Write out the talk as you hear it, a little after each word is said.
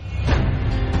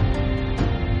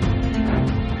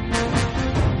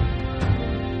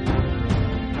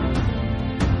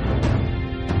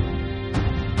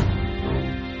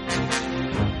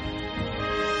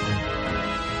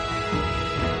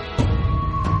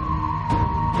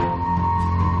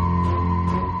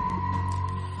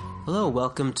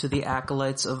welcome to the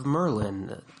Acolytes of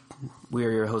Merlin. We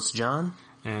are your hosts, John.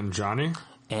 And Johnny.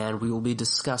 And we will be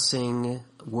discussing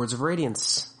Words of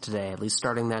Radiance today, at least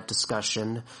starting that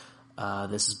discussion.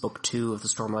 This is Book 2 of the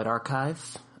Stormlight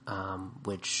Archive,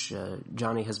 which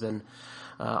Johnny has been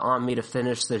on me to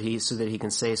finish so that he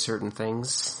can say certain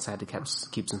things. He's had to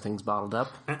keep some things bottled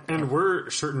up. And wear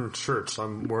certain shirts.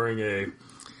 I'm wearing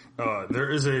there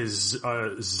is a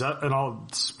Zeth, and I'll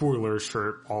spoiler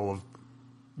shirt, all of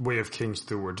Way of Kings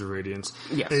through Words of Radiance.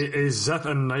 Yes. A Zeth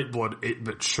and Nightblood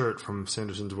 8-bit shirt from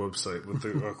Sanderson's website with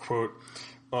the quote,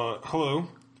 hello,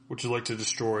 would you like to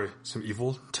destroy some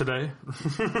evil today?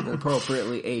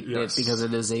 Appropriately 8-bit, yes, because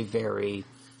it is a very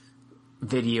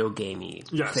video gamey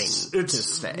thing to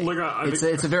say. Like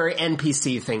it's a very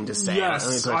NPC thing to say.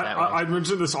 Yes, I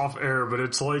mentioned this off air, but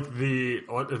it's like at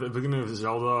the beginning of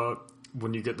Zelda,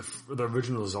 when you get the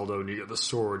original Zelda, when you get the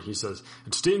sword, he says,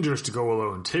 it's dangerous to go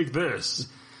alone, take this.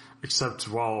 Except,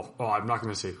 I'm not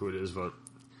going to say who it is, but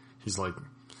he's like,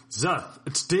 Zeth,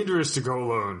 it's dangerous to go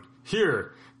alone.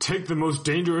 Here, take the most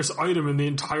dangerous item in the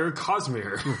entire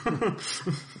Cosmere.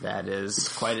 That is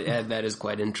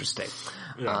quite interesting.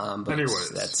 Yeah. But anyways,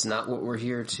 that's not what we're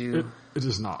here to. It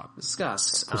is not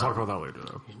discuss. We'll talk about that later,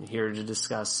 though. Here to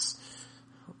discuss,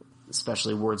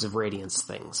 especially Words of Radiance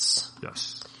things.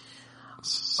 Yes.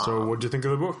 So, what did you think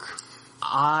of the book?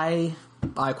 I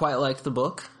quite liked the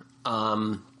book.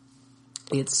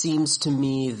 It seems to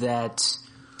me that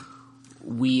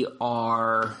we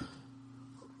are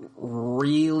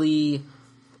really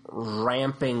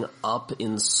ramping up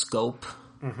in scope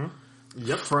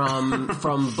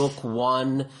from book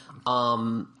one,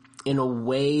 in a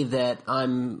way that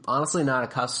I'm honestly not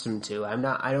accustomed to.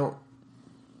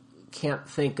 Can't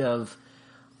think of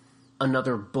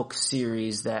another book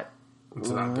series that it's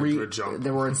that big of a jump.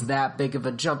 Where it's that big of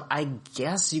a jump. I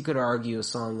guess you could argue A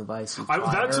Song of Ice and Fire.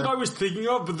 That's what I was thinking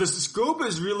of, but the scope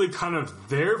is really kind of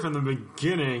there from the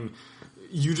beginning.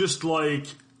 You just like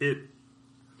it.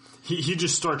 He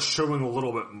just starts showing a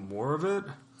little bit more of it.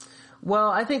 Well,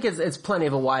 I think it's plenty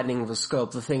of a widening of the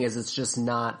scope. The thing is, it's just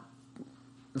not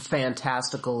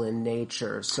fantastical in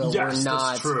nature. So we're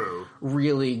not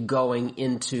really going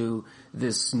into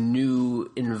this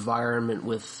new environment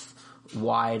with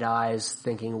wide eyes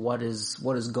thinking what is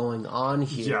going on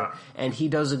here, and he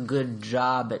does a good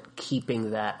job at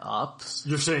keeping that up.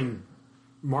 You're saying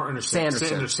Martin or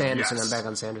Sanderson. Yes. I'm back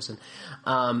on Sanderson.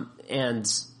 And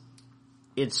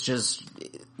it's just,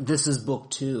 this is book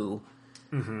 2.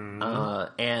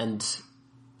 And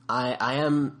I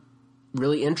am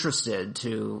really interested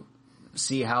to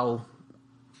see how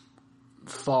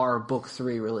far book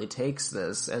 3 really takes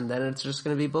this, and then it's just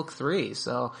going to be book 3.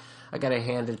 So I gotta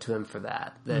hand it to him for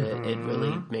that. It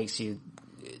really makes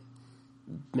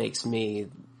me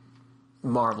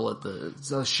marvel at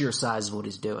the sheer size of what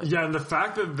he's doing. Yeah, and the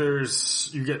fact that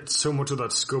you get so much of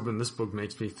that scope in this book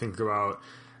makes me think about,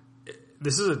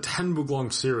 this is a 10-book long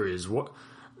series. Well,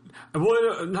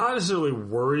 not necessarily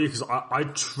worry, because I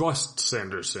trust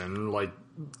Sanderson, like,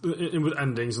 with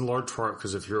endings in large part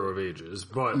because of Hero of Ages,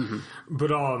 but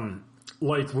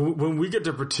like, when we get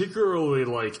to particularly,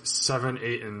 like, 7,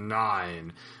 8, and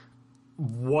 9,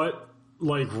 we'll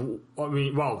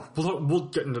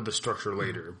get into the structure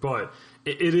later, but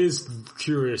it is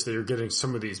curious that you're getting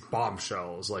some of these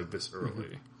bombshells, like, this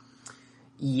early.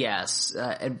 Yes.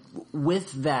 And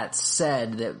with that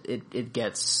said, that it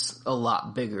gets a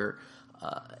lot bigger,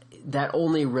 that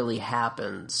only really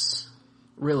happens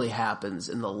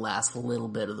in the last little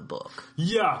bit of the book.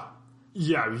 Yes.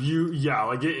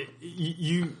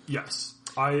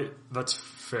 That's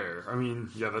fair. I mean,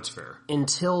 yeah, that's fair.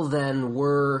 Until then,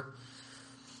 we're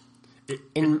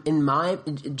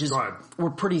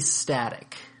pretty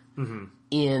static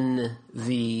in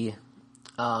the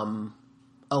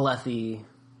Alethi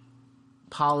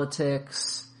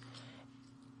politics,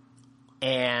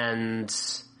 and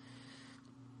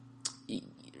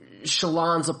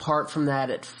Shallan's apart from that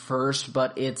at first,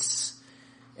 but it's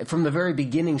from the very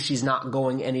beginning, she's not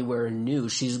going anywhere new.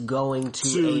 She's going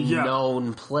to a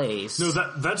known place. No,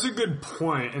 that's a good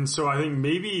point. And so I think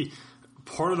maybe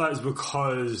part of that is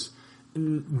because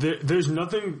there's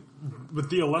nothing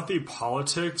with the Alethi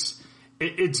politics.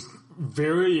 It's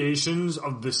variations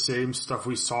of the same stuff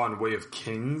we saw in Way of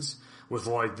Kings with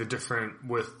like the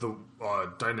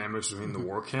dynamics between the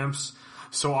war camps.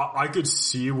 So I could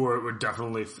see where it would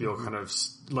definitely feel kind of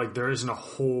like there isn't a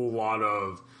whole lot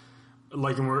of,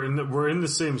 like, and we're in the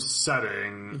same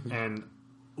setting, and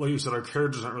like you said, our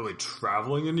characters aren't really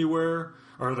traveling anywhere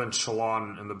other than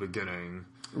Shallan in the beginning,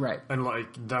 right? And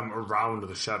like them around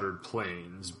the Shattered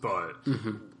Plains, but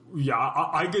Yeah,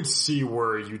 I could see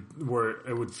where it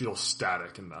would feel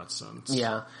static in that sense.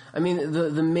 Yeah. I mean,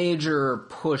 the major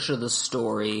push of the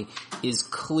story is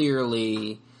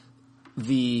clearly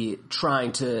the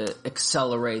trying to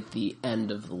accelerate the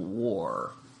end of the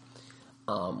war.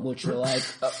 Which you're like,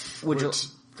 go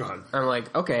ahead. I'm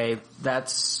like, okay, I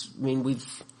mean,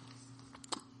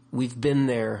 we've been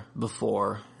there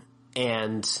before,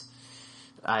 and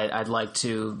I'd like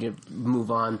to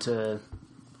move on to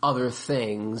other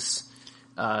things,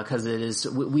 cause it is,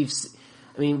 we've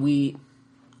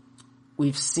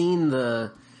seen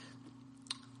the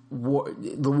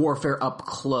warfare up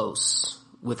close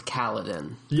with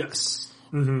Kaladin. Yes.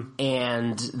 Mm-hmm.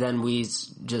 And then we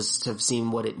just have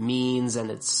seen what it means and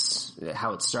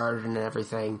how it started and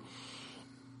everything.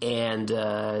 And,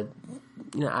 I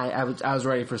was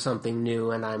ready for something new,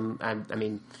 and I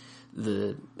mean,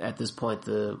 at this point,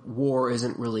 the war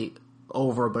isn't really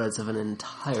over, but it's of an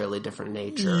entirely different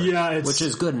nature. Yeah, which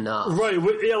is good enough. Right.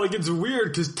 Yeah, like, it's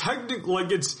weird, because technically, like,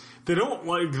 they don't,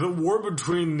 like, the war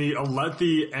between the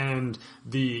Alethi and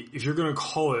if you're gonna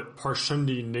call it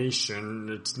Parshendi Nation,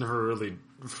 it's never really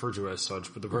referred to as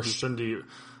such, but the Parshendi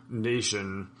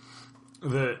Nation,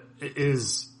 it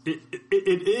is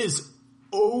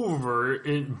over,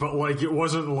 but, like, it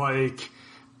wasn't like,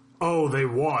 oh, they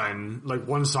won, like,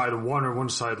 one side won or one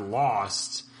side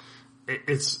lost.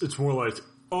 It's more like,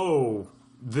 oh,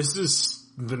 this is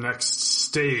the next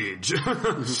stage. It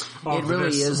really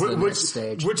is the next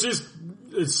stage. Which is,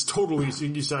 it's totally,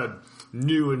 you said,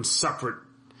 new and separate.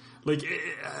 Like,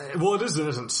 it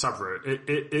isn't separate.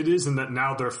 It is in that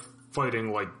now they're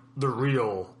fighting, like, the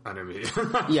real enemy.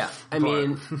 Yeah, I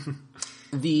mean,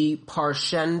 the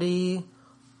Parshendi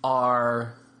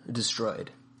are destroyed.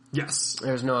 Yes.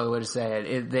 There's no other way to say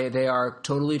it. They are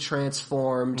totally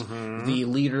transformed. Mm-hmm. The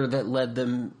leader that led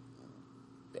them,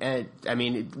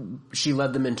 she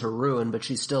led them into ruin, but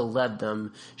she still led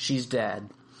them. She's dead.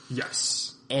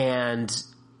 Yes. And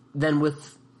then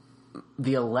with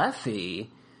the Alethi,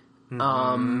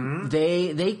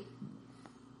 they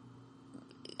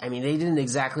didn't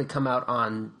exactly come out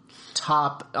on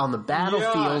top on the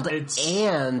battlefield,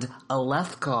 and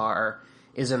Alethkar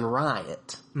is in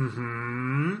riot.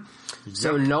 Mm-hmm.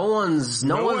 So no one's sitting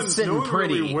pretty. No one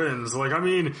really wins. Like, I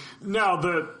mean, now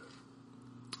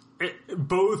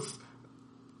both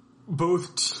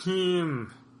team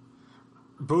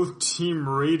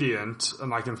Radiant,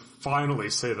 and I can finally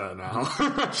say that now.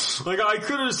 Like, I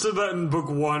could have said that in book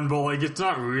 1, but, like, it's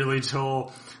not really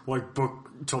till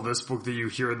this book that you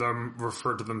hear them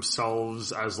refer to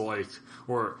themselves as, like,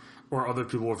 or other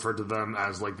people refer to them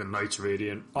as, like, the Knights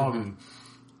Radiant.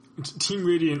 Team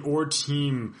Radiant or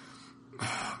Team,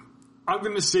 I'm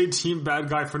gonna say Team Bad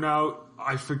Guy for now.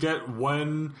 I forget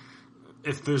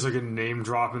if there's, like, a name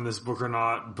drop in this book or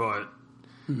not, but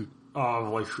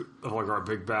like our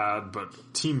big bad,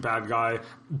 but Team Bad Guy,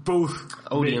 both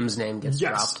Odium's name gets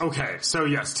dropped. Yes, okay, so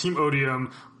yes, Team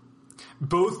Odium,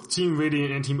 both Team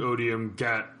Radiant and Team Odium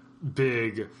get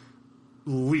big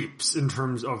leaps in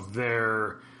terms of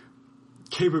their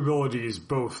capabilities,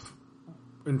 both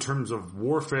in terms of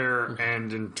warfare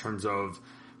and in terms of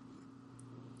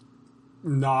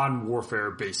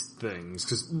non-warfare based things,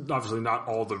 because obviously not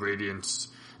all the Radiants,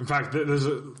 in fact,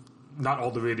 not all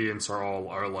the Radiants are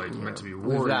meant to be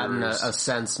warriors. We've gotten a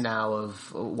sense now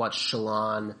of what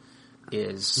Shallan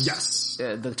is. Yes.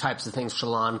 The types of things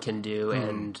Shallan can do,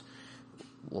 and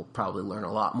we'll probably learn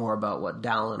a lot more about what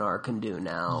Dalinar can do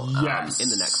now in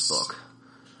the next book.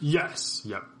 Yes.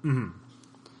 Yep. Mm-hmm.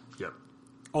 Yep.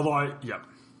 Although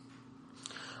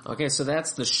Okay, so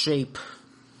that's the shape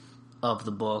of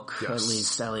the book, yes. at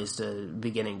least a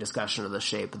beginning discussion of the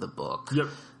shape of the book. Yep.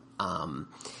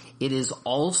 It is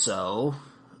also,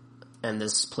 and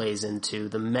this plays into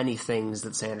the many things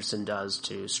that Sanderson does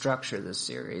to structure this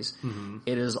series,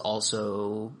 it is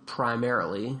also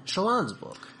primarily Shallan's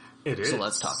book. It is. So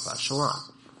let's talk about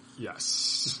Shallan.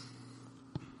 Yes.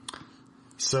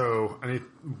 So,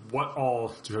 what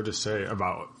all do you have to say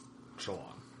about Shallan?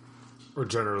 Or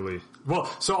generally? Well,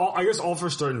 so I guess I'll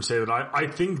first start and say that I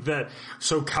think that,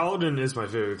 so Kaladin is my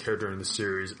favorite character in the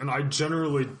series, and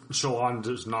Shallan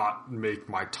does not make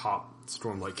my top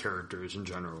Stormlight characters in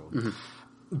general. Mm-hmm.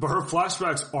 But her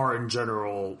flashbacks are in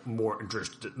general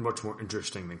much more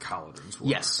interesting than Kaladin's were.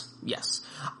 Yes.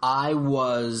 I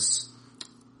was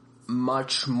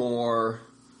much more,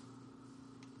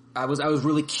 I was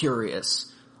really curious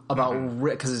about,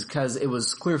 because it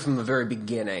was clear from the very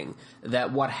beginning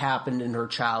that what happened in her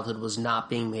childhood was not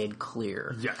being made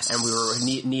clear. Yes. And we were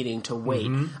needing to wait.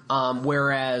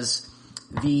 Whereas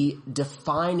the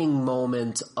defining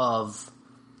moment of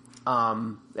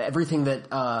everything that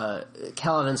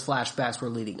Kaladin's flashbacks were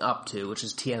leading up to, which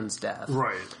is Tien's death.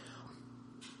 Right.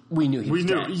 We knew he was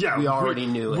dead. Yeah, we already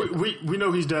knew it. We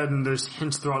know he's dead, and there's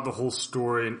hints throughout the whole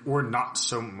story, or not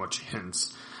so much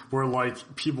hints, where,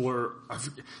 like, people are...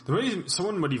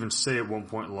 someone might even say at one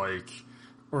point, like...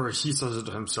 Or he says it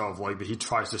to himself, like, that he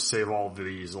tries to save all of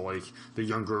these, like, the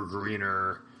younger,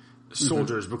 greener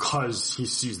soldiers because he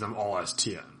sees them all as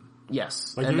Tien.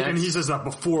 Yes. Like, and he says that I'm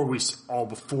pretty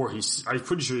sure he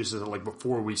says it, like,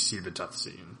 before we see the death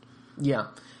scene. Yeah.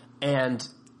 And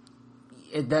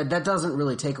that doesn't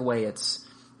really take away its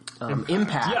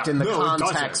impact in the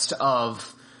context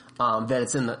of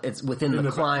that it's within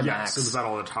the climax. Yes, it was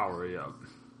Battle of the Tower, yeah.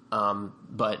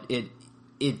 But it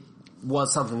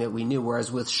was something that we knew,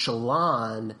 whereas with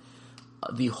Shallan,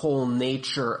 the whole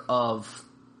nature of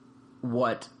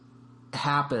what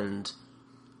happened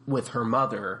with her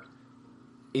mother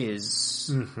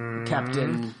is kept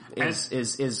in,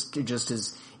 is just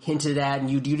as hinted at, and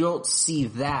you don't see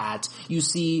that. You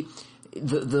see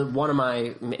the one of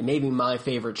maybe my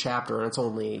favorite chapter, and it's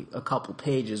only a couple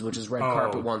pages, which is Red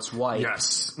Carpet Once White.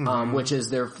 Yes. Which is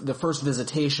the first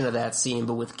visitation of that scene,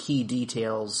 but with key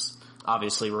details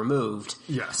obviously removed.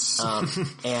 Yes.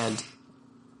 And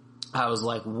I was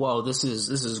like, whoa, this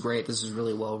is great. This is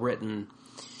really well written.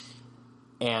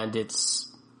 And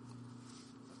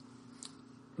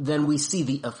then we see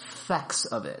the effects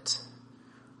of it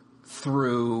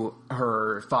through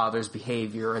her father's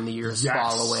behavior and the years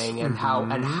following, and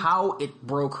how it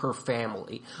broke her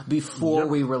family before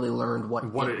we really learned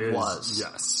what it was.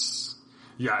 Yes.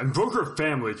 Yeah, and broke her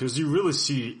family, because you really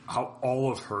see how all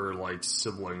of her, like,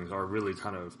 siblings are really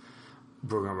kind of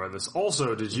broken by this.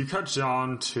 Also, did you catch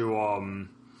on to,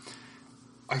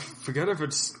 I forget if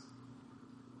it's,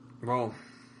 well,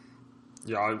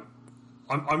 yeah,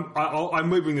 I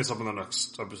might bring this up in the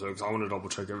next episode, because I want to double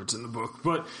check if it's in the book.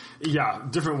 But, yeah,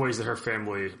 different ways that her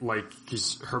family, like,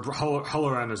 cause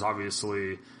Halloran is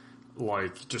obviously,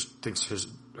 like, just thinks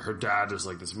her dad is,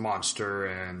 like, this monster,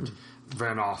 and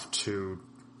ran off to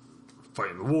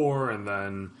fight in the war, and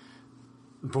then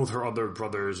both her other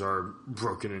brothers are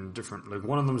broken in different, like,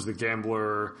 one of them's the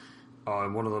gambler,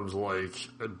 and one of them's, like,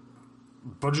 a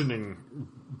budding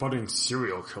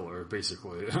serial killer,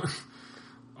 basically. With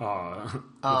the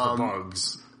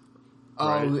bugs.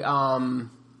 Right?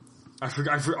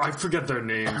 I forget their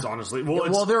names, honestly.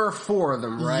 Well, there are four of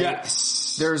them, right?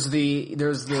 Yes. There's the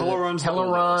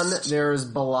Teleron,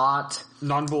 there's Balat.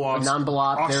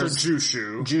 Non-Balat. There's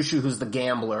Jushu, who's the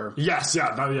gambler. Yes,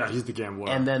 he's the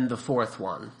gambler. And then the fourth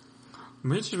one.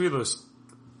 Maybe it should be this.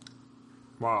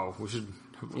 Wow, we should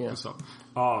look this up.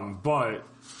 But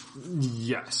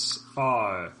yes.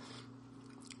 Well,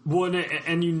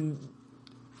 and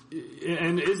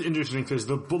it's interesting because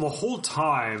the whole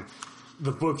time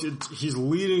the book, he's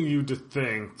leading you to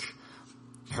think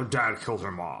her dad killed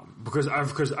her mom,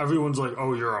 because everyone's like,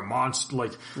 oh, you're a monster.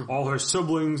 Like, all her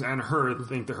siblings and her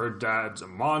think that her dad's a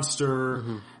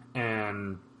monster,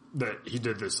 and that he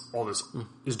did is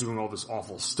doing all this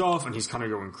awful stuff, and he's kind of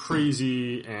going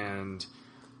crazy, and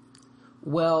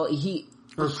he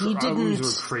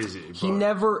didn't. Crazy. He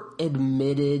never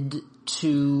admitted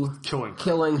to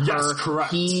killing her. Yes,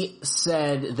 correct. He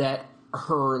said that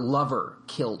her lover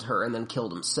killed her and then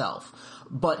killed himself.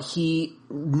 But he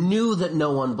knew that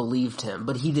no one believed him,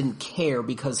 but he didn't care,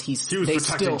 because they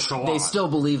still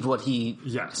believed what he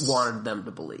wanted them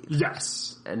to believe.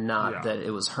 Yes. And not that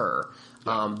it was her.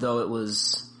 Yeah. Though it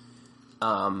was,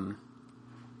 I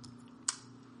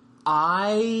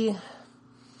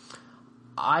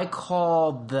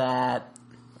called that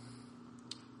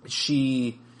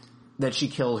she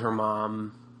killed her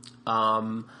mom,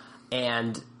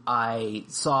 and I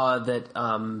saw that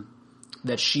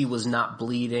she was not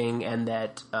bleeding, and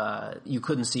that you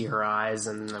couldn't see her eyes,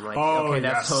 and I'm like,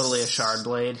 that's totally a shard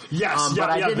blade. Yes,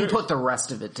 but I didn't put the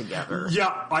rest of it together.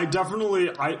 Yeah, I definitely,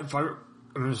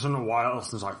 it's been a while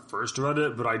since I first read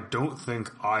it, but I don't think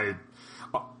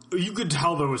you could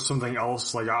tell there was something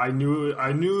else. Like, I knew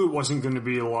it wasn't going to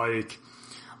be like,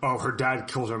 oh, her dad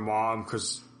killed her mom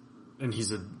and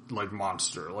he's a, like,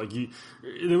 monster. Like, you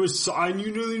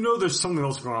know there's something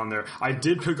else going on there. I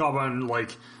did pick up on,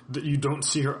 like, that you don't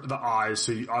see the eyes,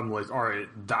 so I'm like, alright,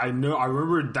 I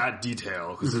remember that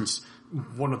detail, because it's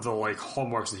one of the, like,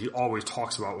 hallmarks that he always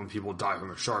talks about when people die from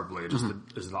a sharp blade,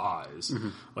 is the eyes,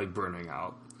 like, burning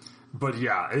out. But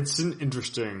yeah, it's an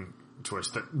interesting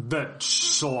twist that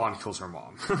Shallan kills her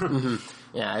mom.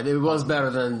 Yeah, it was better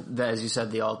than, as you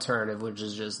said, the alternative, which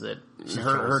is just that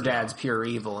her dad's pure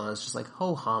evil, and it's just like,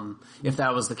 ho-hum, if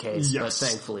that was the case. Yes. But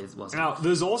thankfully it wasn't. Now,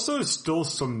 there's also still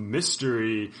some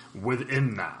mystery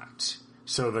within that.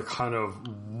 So the kind of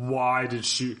why did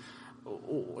she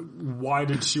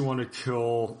want to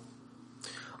kill?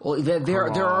 Well,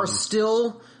 there are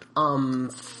still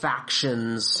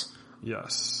factions.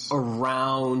 Yes.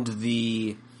 Around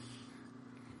the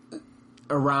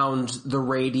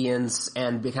Radiance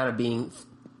and kind of being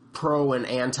pro and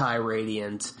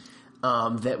anti-Radiant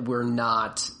that we're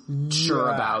not sure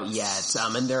about yet.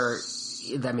 And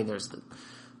there's the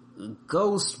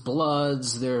Ghost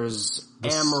Bloods, there's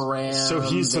Amaram. So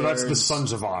that's the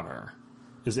Sons of Honor.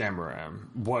 Is Amaram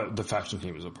what the faction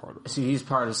he was a part of? So he's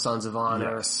part of Sons of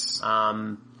Honor. Yes.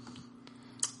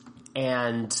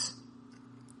 And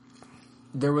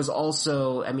there was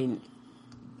also,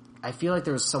 I feel like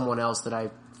there was someone else that I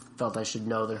felt I should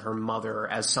know, that her mother,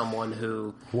 as someone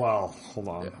who... Well, hold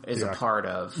on. Is a part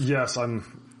of. Yes,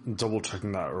 I'm double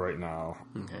checking that right now.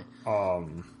 Okay.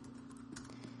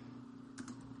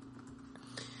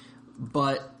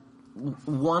 But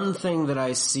one thing that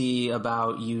I see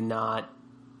about you not,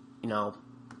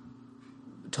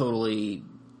 totally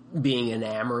being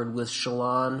enamored with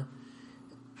Shallan,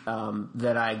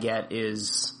 that I get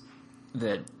is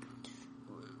that...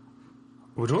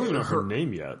 We don't even know her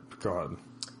name yet. Go ahead.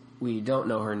 We don't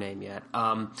know her name yet.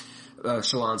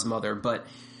 Shallan's mother, but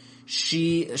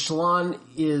Shallan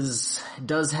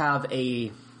does have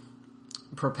a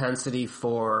propensity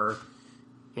for,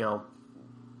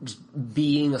 just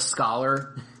being a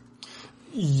scholar.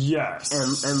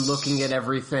 Yes. And looking at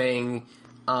everything.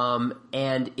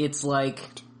 And it's like,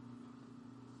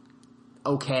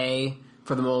 okay,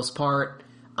 for the most part.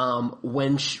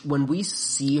 When we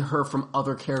see her from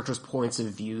other characters' points of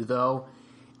view, though,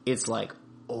 it's like,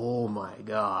 oh my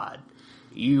god,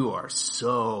 you are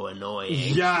so annoying.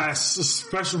 Yes,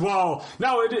 especially, well,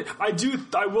 now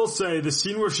I will say the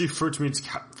scene where she first meets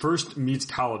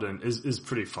Kaladin is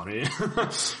pretty funny.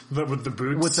 With the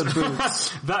boots. With the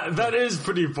boots. that is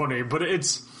pretty funny, but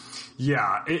it's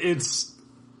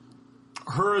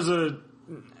her as a,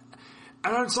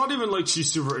 and it's not even like she's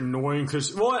super annoying, because,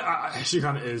 she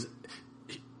kind of is.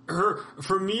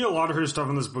 For me, a lot of her stuff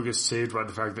in this book is saved by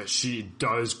the fact that she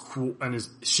does cool,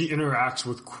 she interacts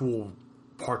with cool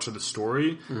parts of the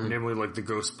story, namely like the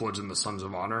Ghost Bloods and the Sons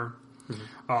of Honor.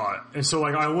 And so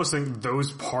I almost think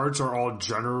those parts are all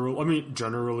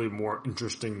generally more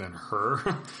interesting than her.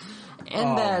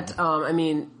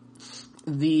 And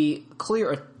the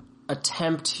clear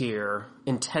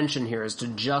intention here is to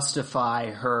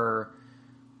justify her,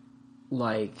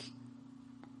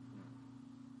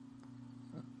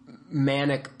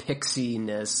 manic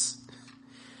pixie-ness,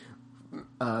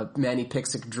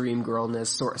 manic-pixic dream girl-ness,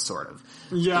 sort of.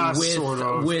 Yeah, sort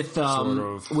of. With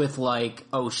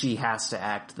she has to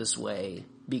act this way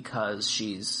because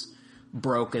she's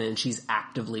broken and she's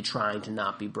actively trying to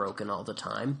not be broken all the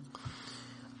time.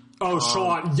 Oh,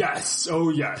 Shallan, yes. Oh,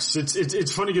 yes.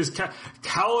 It's funny because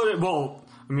Kaladin,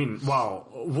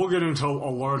 we'll get into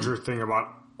a larger thing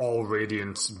about all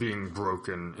Radiance being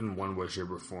broken in one way,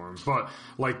 shape, or form. But,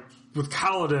 with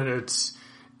Kaladin,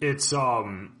 it's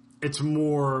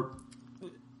more,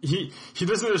 he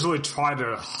doesn't necessarily try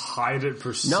to hide it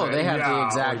per se. No, they have the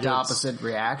exact opposite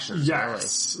reactions.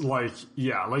 Yes. Really.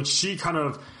 She kind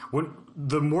of,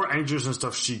 the more anxious and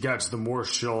stuff she gets, the more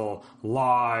she'll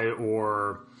lie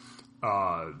or,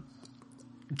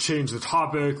 change the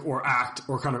topic or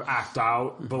kind of act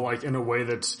out, but in a way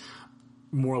that's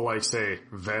more say,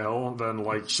 Vale than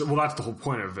that's the whole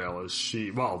point of Vale, is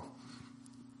she,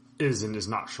 is and is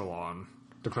not Shallan,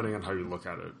 depending on how you look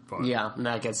at it. But yeah, and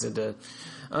that gets into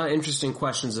interesting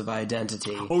questions of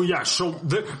identity. Oh yeah,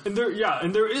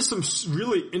 and there is some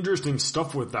really interesting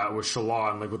stuff with that with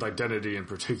Shallan, with identity in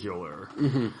particular.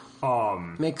 Mm-hmm.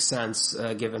 Makes sense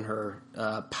given her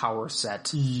power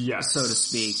set, yes, so to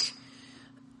speak.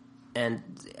 And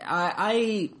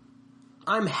I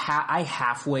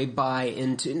halfway buy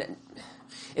into,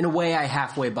 in a way, I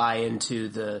halfway buy into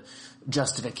the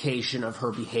justification of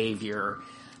her behavior,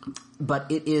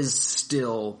 but it is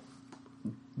still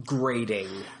grating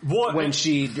when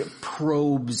she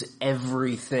probes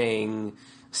everything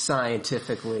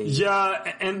scientifically.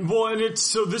 Yeah, and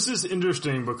this is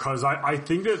interesting because I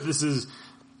think that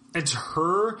it's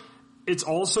her, it's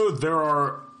also there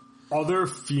are other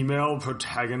female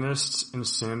protagonists in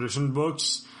Sanderson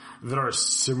books that are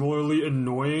similarly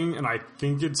annoying, and I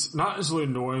think it's not necessarily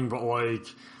annoying, but I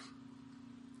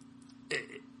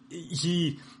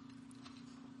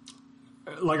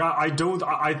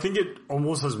think it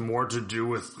almost has more to do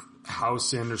with how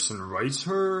Sanderson writes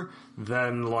her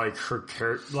than her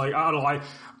character. I don't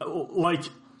know.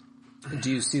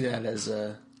 Do you see that as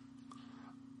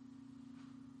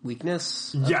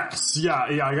weakness? Yes, yeah.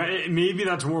 Maybe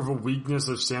that's more of a weakness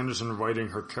of Sanderson writing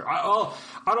her character.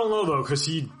 I don't know though, because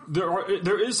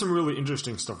there is some really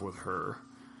interesting stuff with her.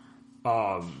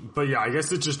 But yeah, I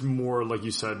guess it's just more like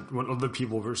you said when other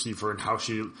people perceive her and how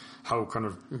kind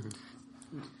of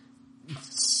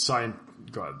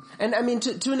go ahead. And I mean,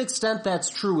 to an extent,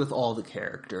 that's true with all the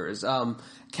characters.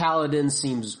 Kaladin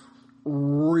seems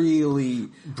really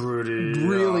broody,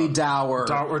 really dour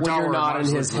when you're not in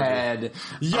his head.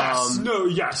 Yes,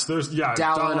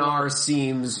 Dalinar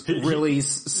seems really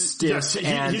stiff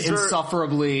and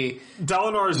insufferably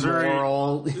Dalinar is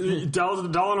moral.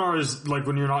 Dalinar is like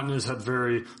when you're not in his head.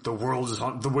 The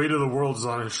weight of the world is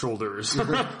on his shoulders.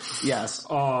 Yes,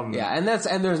 and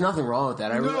there's nothing wrong with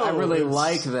that. I really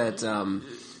like that.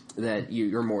 That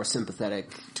you're more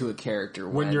sympathetic to a character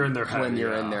when you're in their head.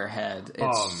 In their head,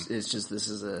 it's just this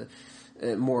is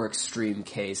a more extreme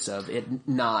case of it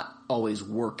not always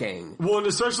working. Well, and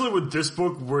especially with this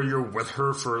book where you're with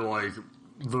her for like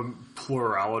the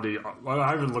plurality. I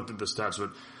haven't looked at the stats,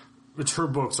 but it's her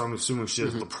book, so I'm assuming she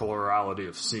has the plurality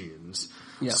of scenes.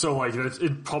 Yeah. So like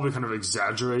it probably kind of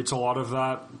exaggerates a lot of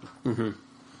that. Mm-hmm.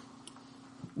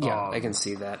 Yeah, I can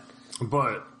see that,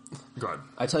 but. Go ahead.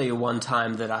 I tell you one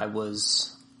time that I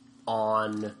was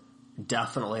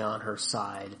definitely on her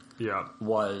side. Yeah.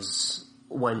 Was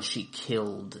when she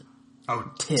killed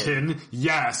Tin.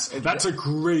 Yes. That's a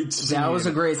great scene. That was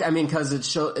a great, I mean, cause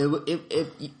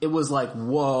it was like,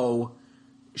 whoa,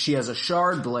 she has a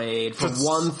shard blade for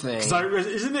one thing.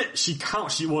 Isn't it, she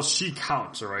counts,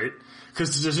 right?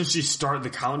 Cause doesn't she start the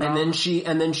countdown?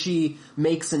 And then she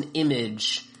makes an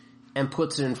image and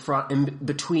puts it in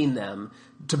between them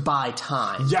to buy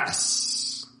time.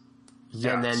 Yes.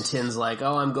 And then Tin's like,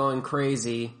 "Oh, I'm going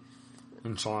crazy,"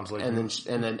 and Shallan's like, and then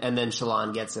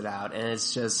Shallan gets it out, and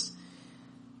it's just,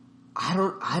 I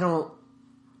don't.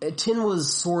 Tin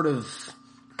was sort of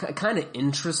kind of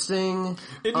interesting.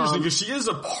 Interesting because she is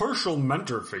a partial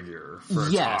mentor figure for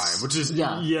a time, which is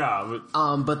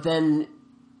but then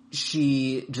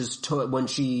she just when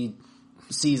she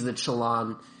sees that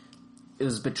Shallan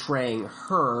is betraying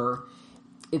her,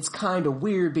 it's kind of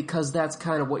weird because that's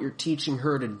kind of what you're teaching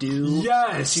her to do.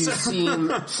 Yes! You seem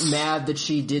mad that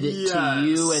she did it to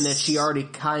you and that she already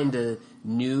kind of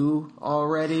knew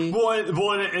already. Well,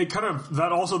 it kind of,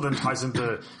 that also then ties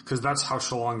into, because that's how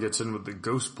Shallan gets in with the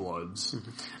Ghost Bloods.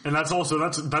 Mm-hmm. And that's also,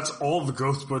 that's all the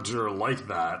Ghost Bloods are like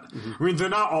that. Mm-hmm. I mean, they're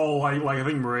not all like I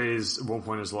think Mraize at one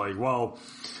point is like, well,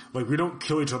 like we don't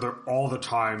kill each other all the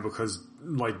time because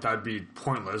like that'd be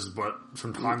pointless, but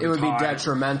from time to time it would be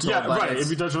detrimental. Yeah, right. It'd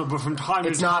be detrimental, but from time to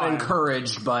time it's not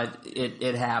encouraged, but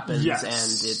it happens,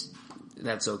 yes. And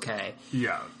that's okay.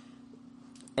 Yeah.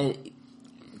 And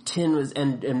Tin was,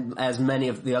 and as many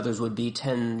of the others would be,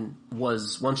 Tin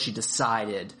was, once she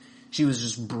decided, she was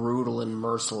just brutal and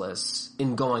merciless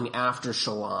in going after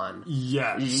Shallan.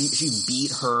 Yes. She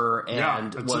beat her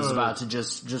and was about to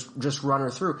just run her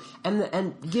through.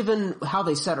 And given how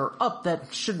they set her up,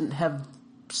 that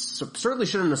certainly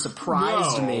shouldn't have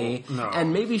surprised me. No.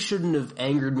 And maybe shouldn't have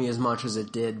angered me as much as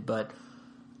it did, but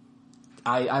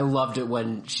I loved it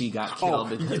when she got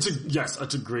killed because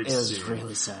that's a great scene. It was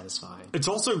really satisfying. It's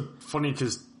also funny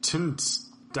because Tin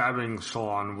stabbing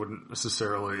Shallan wouldn't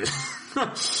necessarily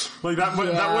like that. That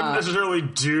wouldn't necessarily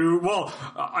do well.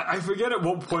 I forget at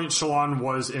what point Shallan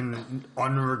was in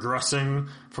unregressing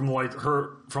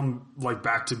from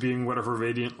back to being whatever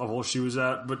radiant level she was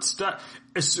at. But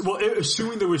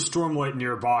assuming there was Stormlight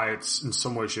nearby, it's in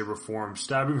some way, shape, or form.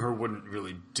 Stabbing her wouldn't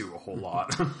really do a whole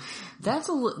lot. That's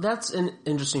an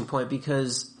interesting point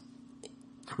because.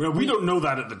 Well, we don't know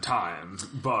that at the time,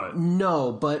 but...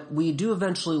 No, but we do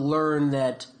eventually learn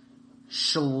that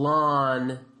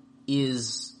Shallan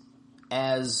is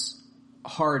as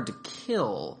hard to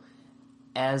kill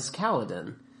as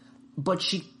Kaladin. But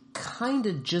she kind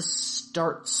of just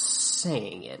starts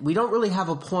saying it. We don't really have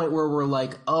a point where we're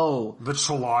like, oh... That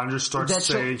Shallan just starts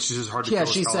saying she's as hard to kill as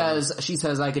Kaladin. She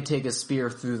says, I could take a spear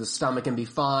through the stomach and be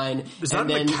fine. Is that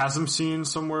in the chasm scene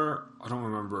somewhere? I don't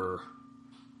remember...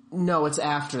 No, it's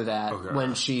after that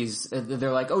when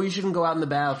they're like, oh, you shouldn't go out in the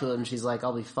battlefield, and she's like,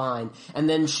 I'll be fine. And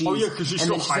then she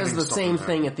says the same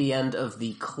thing at the end of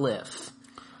the cliff,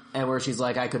 and where she's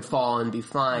like, I could fall and be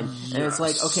fine. Yes. And it's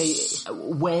like, okay,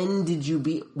 when did you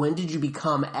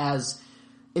become as,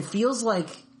 it feels like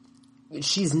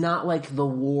she's not like the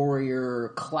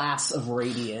warrior class of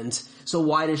Radiant, so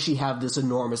why does she have this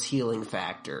enormous healing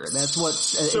factor? That's what,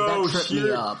 that tripped me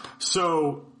up.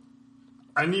 So,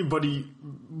 anybody,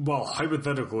 well,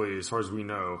 hypothetically, as far as we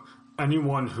know,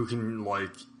 anyone who can,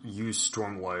 use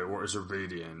Stormlight or is a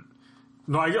Radiant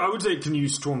No, I would say can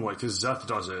use Stormlight because Zeth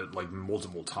does it like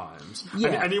multiple times.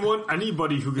 Yeah.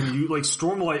 Anybody who can use like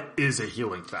Stormlight is a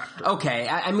healing factor. Okay,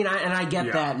 I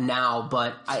get that now,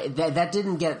 but that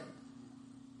didn't get.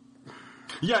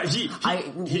 Yeah,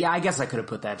 I guess I could have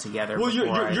put that together. Well,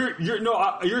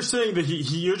 you're saying that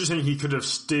you're just saying he could have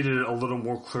stated it a little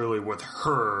more clearly with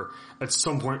her at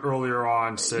some point earlier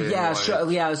on, saying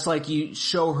it's like you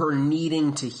show her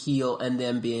needing to heal and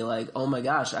then being like, oh my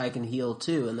gosh, I can heal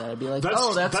too, and then I'd be like, that's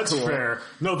cool. Fair.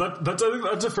 No, I think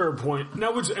that's a fair point.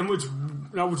 Now, what's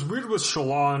weird with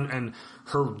Shallan and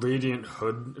her Radiant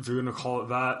Hood, if you're going to call it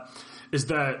that, is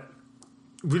that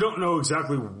we don't know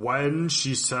exactly when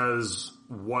she says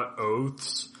what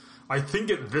oaths. I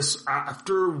think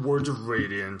after Words of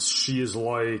Radiance, she is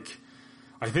like,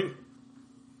 I think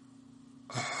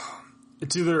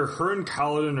it's either her and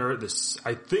Kaladin are at this.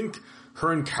 I think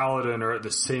her and Kaladin are at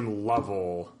the same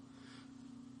level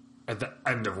at the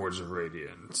end of Words of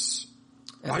Radiance.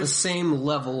 At the same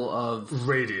level of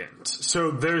Radiant.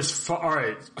 So there's all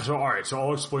right. So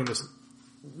I'll explain this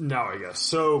now, I guess.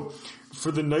 So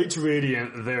for the Knights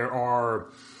Radiant, there are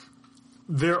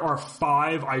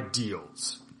 5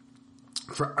 ideals.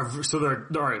 So they're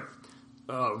all right.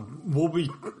 We'll be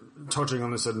touching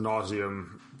on this ad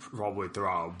nauseum probably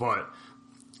throughout, but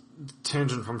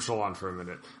tangent from Shallan for a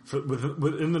minute.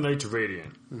 Within the Knights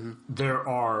Radiant, there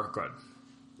are good.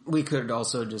 We could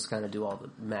also just kind of do all the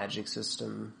magic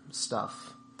system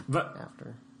stuff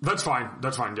after. That's fine.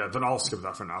 Yeah, then I'll skip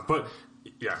that for now. But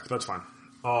yeah, that's fine.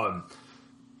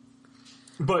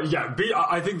 But yeah,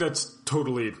 I think that's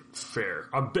totally fair.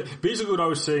 Basically, what I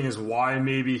was saying is why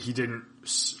maybe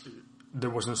there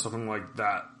wasn't something like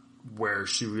that where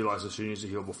she realizes she needs to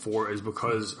heal before is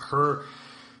because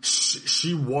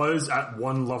she was at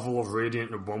one level of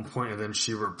Radiant at one point, and then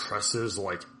she represses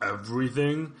like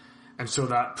everything, and so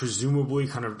that presumably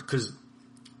kind of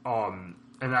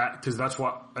that's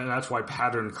why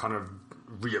Pattern kind of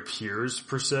reappears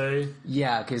per se.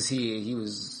 Yeah, because he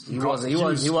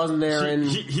wasn't there, and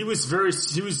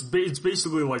it's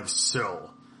basically like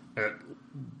Syl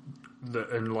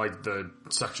in like the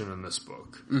section in this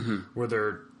book where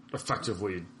they're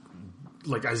effectively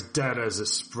like as dead as a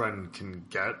spren can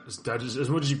get, as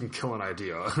much as you can kill an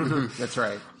idea. That's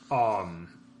right.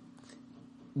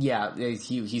 Yeah,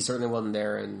 he certainly wasn't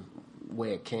there in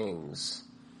Way of Kings.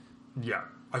 Yeah.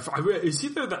 Is he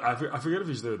there? I forget if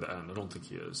he's there at the end. I don't think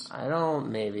he is.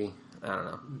 Maybe. I don't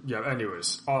know. Yeah,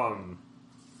 anyways.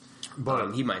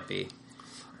 But he might be.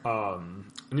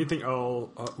 Anything else?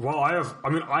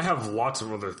 I have lots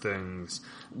of other things.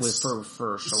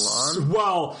 For Shallan?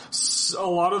 Well, a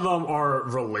lot of them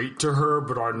relate to her,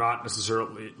 but are not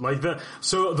necessarily like that.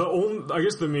 So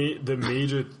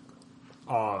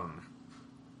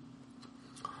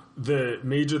the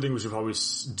major thing we should probably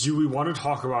do. We want to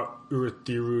talk about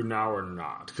Urithiru now or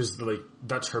not? Because like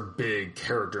that's her big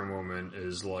character moment.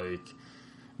 Is like,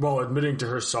 well, admitting to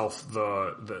herself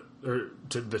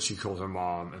that she killed her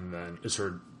mom, and then it's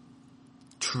her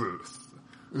truth.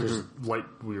 Like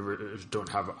we don't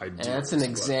have ideas. And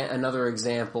that's another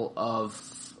example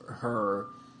of her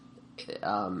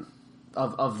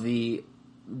of the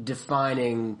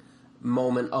defining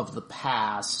moment of the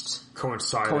past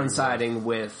coinciding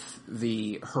with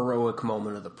the heroic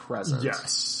moment of the present.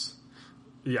 Yes.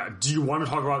 Yeah. Do you want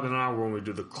to talk about that now when we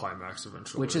do the climax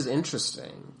eventually? Which is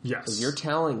interesting. Yes. Because you're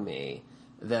telling me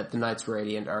that the Knights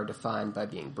Radiant are defined by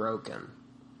being broken.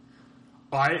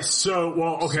 Yes,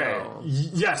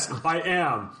 I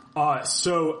am.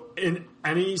 So in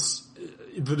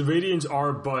the Radiants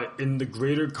are, but in the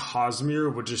greater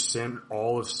Cosmere, which is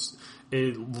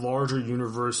a larger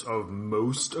universe of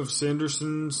most of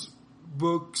Sanderson's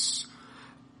books,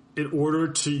 in order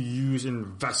to use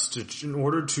investiture,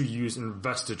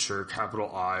 capital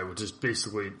I, which is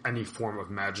basically any form of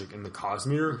magic in the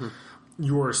Cosmere,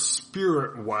 your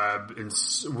spirit web,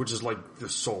 which is like the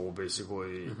soul,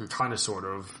 basically, kind of, sort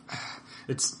of,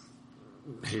 it's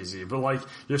hazy, but like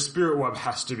your spirit web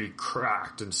has to be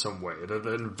cracked in some way.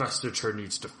 The investiture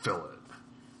needs to fill it.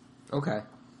 Okay.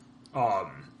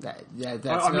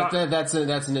 That's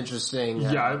an interesting.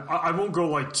 I won't go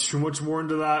like too much more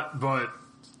into that, but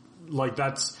like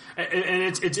that's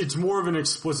and it's more of an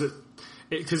explicit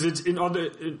because it's in other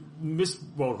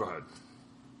Well, go ahead.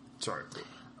 Sorry.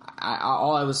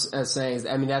 All I was saying is,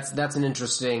 that's an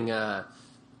interesting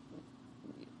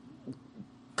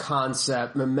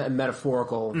concept,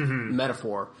 metaphorical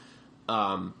metaphor.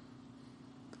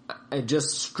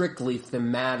 Just strictly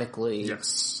thematically,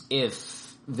 yes.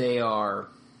 If they are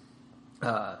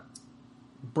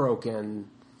broken,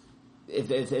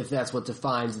 if that's what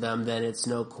defines them, then it's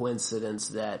no coincidence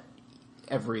that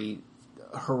every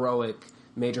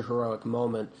major heroic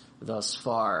moment thus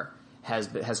far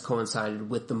has coincided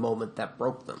with the moment that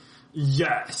broke them.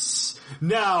 Yes.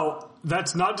 Now,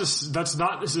 that's not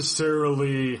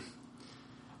necessarily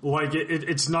like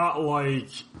it's not like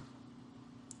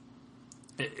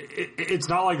it's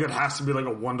not like it has to be like a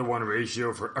 1-to-1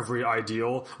 ratio for every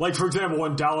ideal. Like, for example,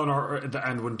 when Dalinar, at the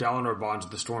end, when Dalinar bonds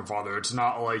with the Stormfather, it's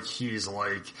not like he's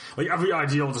like every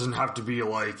ideal doesn't have to be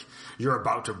like you're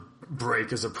about to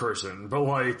break as a person, but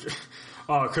like,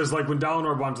 cause like when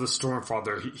Dalinar bonds with the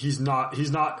Stormfather, he's not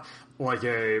like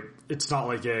it's not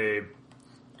like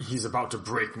he's about to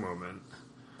break moment.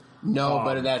 No,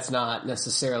 but that's not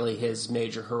necessarily his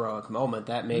major heroic moment.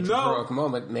 That major heroic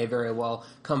moment may very well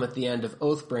come at the end of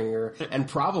Oathbringer and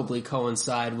probably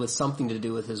coincide with something to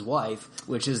do with his wife,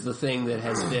 which is the thing that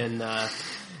has been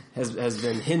has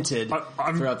been hinted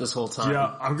throughout this whole time.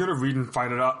 Yeah, I'm gonna read and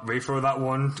find it out, wait for that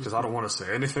one, because I don't want to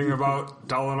say anything about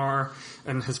Dalinar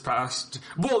and his past.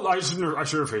 Well, I should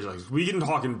have phrased it like this. We can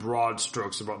talk in broad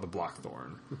strokes about the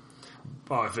Blackthorn,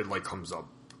 if it like comes up.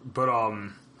 But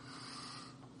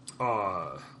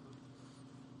how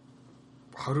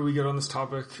do we get on this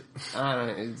topic? I don't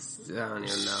even know.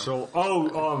 So,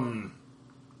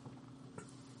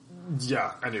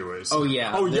 yeah, anyways. Oh,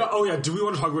 yeah. Oh, yeah. Do we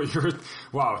want to talk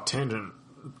about tangent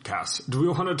cast. Do we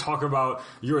want to talk about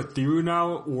Urithiru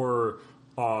now, or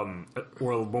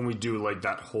when we do, like,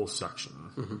 that whole section?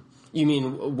 Mm-hmm. You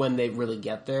mean when they really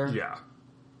get there? Yeah.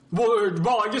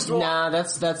 Well, I guess... Nah,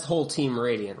 that's whole Team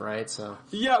Radiant, right? So...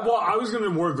 Yeah, well, I was gonna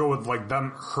more go with, like,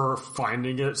 her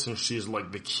finding it, since she's,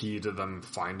 like, the key to them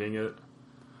finding it.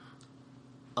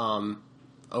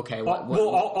 Okay,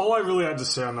 all I really had to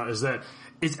say on that is that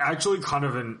it's actually kind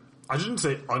of I shouldn't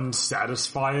say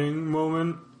unsatisfying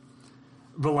moment,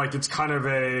 but, like, it's kind of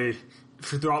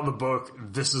throughout the book,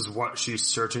 this is what she's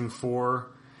searching for,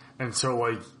 and so,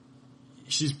 like,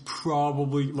 she's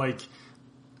probably, like...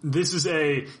 This is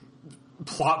a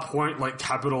plot point, like,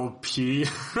 capital P.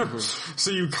 Mm-hmm.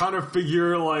 So you kind of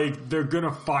figure, like, they're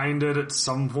gonna find it at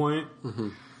some point.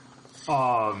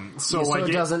 Mm-hmm. So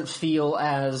it doesn't feel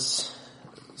as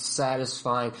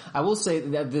satisfying. I will say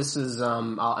that this is,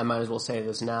 I might as well say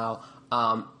this now.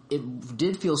 It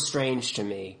did feel strange to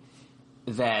me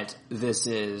that this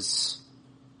is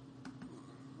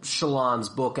Shallan's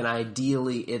book, and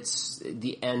ideally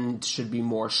the end should be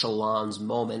more Shallan's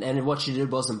moment, and what she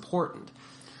did was important.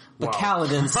 But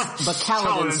Kaladin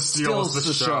steals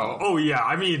the show. Oh yeah,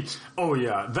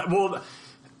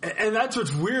 and that's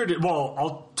what's weird. Well,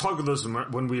 I'll talk about this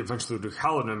when we eventually do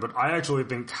Kaladin, but I actually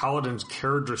think Kaladin's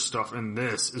character stuff in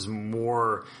this is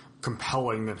more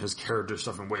compelling than his character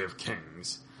stuff in Way of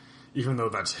Kings, even though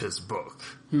that's his book.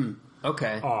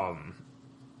 Okay.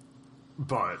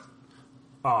 But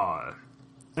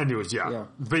anyways, yeah.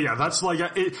 But yeah, that's like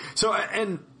it. So,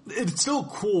 and it's still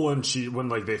cool when she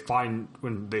finds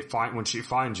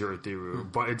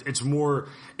Urithiru, but it's more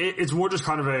just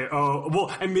kind of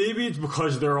and maybe it's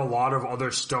because there are a lot of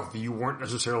other stuff you weren't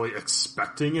necessarily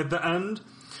expecting at the end.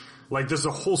 Like, there's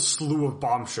a whole slew of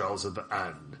bombshells at the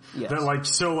end. Yes. That, like,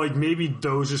 so, like, maybe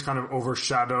those just kind of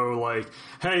overshadow, like,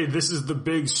 hey, this is the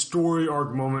big story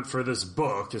arc moment for this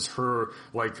book, is her,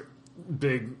 like,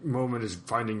 big moment is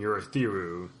finding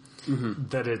Urithiru. Mm-hmm.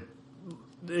 That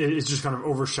it's just kind of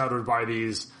overshadowed by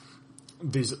these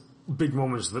big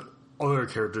moments that other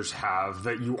characters have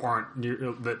that you aren't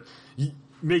near, that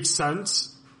make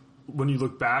sense when you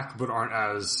look back, but aren't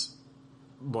as,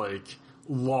 like,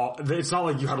 long. It's not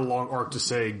like you had a long arc to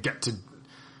say, get to,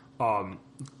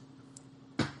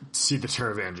 see the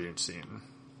Taravangian scene.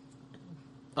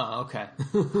 Oh, okay.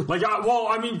 Like,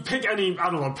 pick any,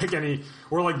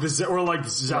 or like Zeph right.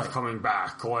 Coming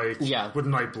back, like, with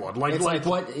Nightblood. Like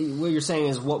what you're saying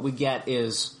is what we get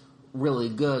is really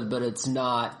good, but it's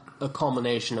not a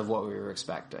culmination of what we were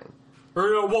expecting. Or,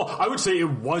 I would say it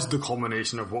was the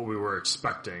culmination of what we were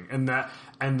expecting, and that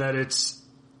it's,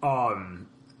 but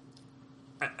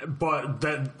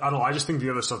that, I don't know, I just think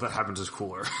the other stuff that happens is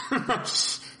cooler.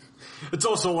 It's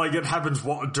also like it happens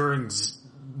during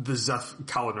the Zeph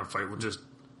Kaladin fight, which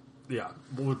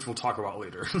we'll talk about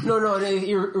later. No,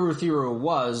 Urithiru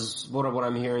was, what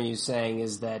I'm hearing you saying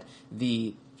is that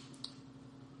the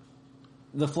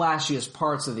flashiest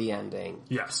parts of the ending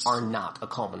are not a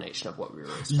culmination of what we were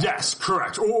expecting. Yes,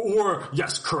 correct. Or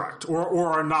correct.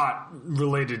 Or are not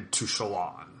related to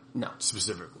Shallan. No.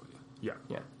 Specifically. Yeah.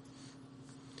 Yeah.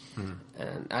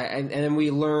 Mm-hmm. And then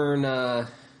we learn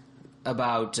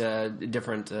about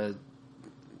different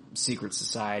secret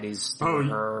societies through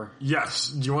her. Yes.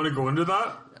 Do you want to go into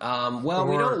that?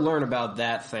 We don't learn about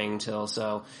that thing till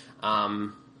so. I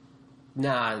want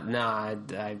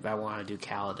to do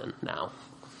Kaladin now.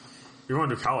 You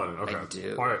want to do Kaladin? Okay. I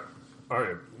do. All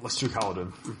right. Let's do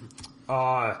Kaladin.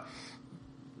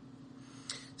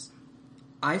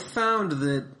 I found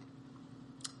that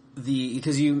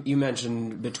because you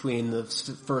mentioned between the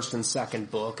first and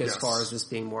second book as far as this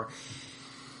being more.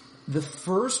 The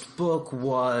first book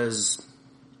was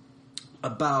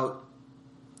about.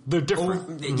 They're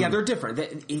different. Yeah, they're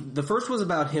different. The first was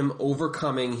about him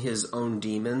overcoming his own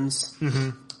demons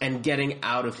and getting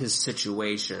out of his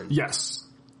situation. Yes.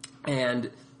 And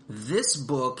this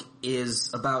book is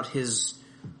about his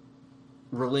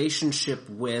relationship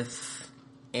with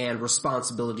and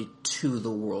responsibility to the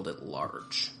world at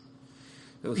large.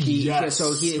 So his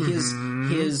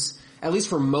at least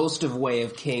for most of Way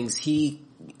of Kings, he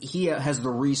has the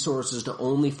resources to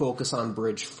only focus on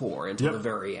Bridge 4 until the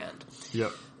very end.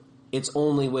 Yep. It's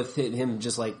only with him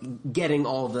just like getting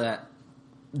all that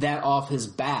off his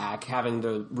back, having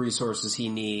the resources he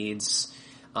needs,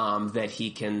 that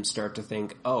he can start to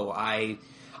think, I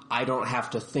don't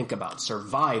have to think about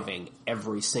surviving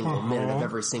every single minute of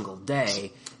every single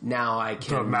day. Now I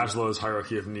can... Maslow's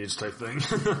hierarchy of needs type thing.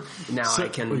 Now I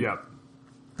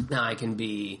can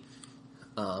be...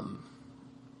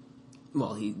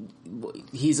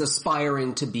 he's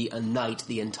aspiring to be a knight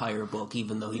the entire book,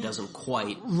 even though he doesn't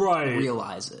quite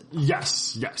realize it.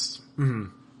 Yes. Mm-hmm.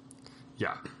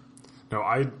 Yeah. No,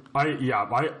 I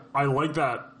like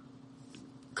that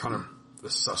kind of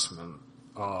assessment.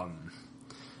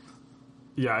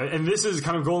 And this is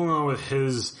kind of going on with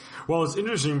his. Well, it's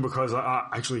interesting because I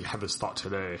actually had this thought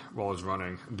today while I was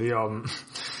running.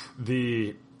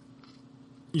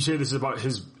 You say this is about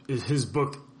his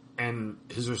book and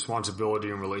his responsibility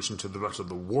in relation to the rest of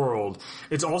the world.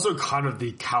 It's also kind of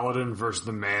the Kaladin versus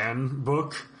the Man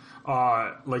book,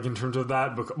 like in terms of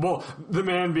that book. Well, the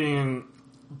Man being,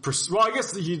 I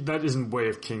guess that isn't Way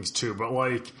of Kings too, but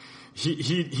like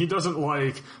he doesn't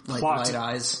like plot. Light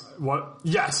Eyes. What?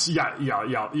 Yes, yeah.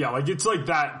 Like it's like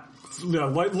that. Yeah,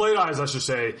 Light Eyes, I should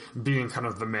say, being kind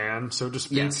of the Man, so to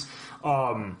speak. Yes.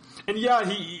 And yeah,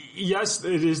 it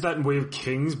is that in Way of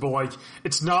Kings, but like,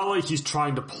 it's not like he's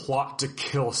trying to plot to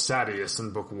kill Sadeas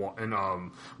in book 1,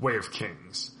 in, Way of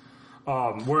Kings.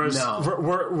 Whereas,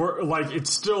 we're like,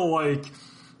 it's still like,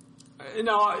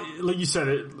 like you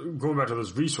said, going back to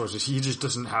those resources, he just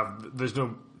doesn't have,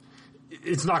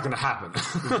 it's not gonna happen.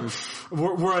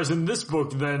 Whereas in this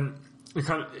book,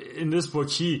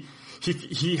 he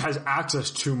has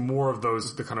access to more of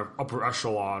those, the kind of upper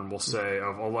echelon, we'll say,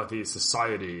 of Alethi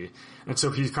society. And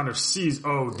so he kind of sees,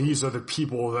 these are the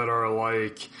people that are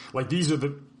like these are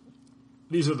the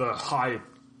high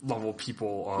level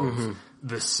people of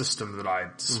this system that I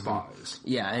despise.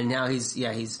 Yeah, and now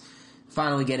he's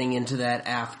finally getting into that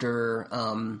after,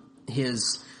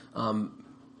 his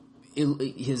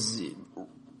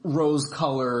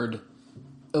rose-colored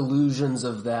illusions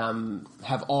of them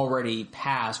have already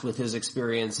passed with his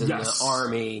experience in the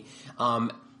army,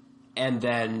 and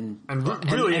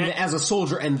as a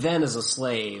soldier, and then as a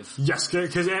slave. Yes,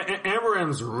 because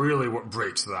Amaram's really what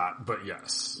breaks that. But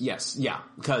yes,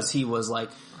 because he was like,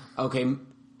 okay,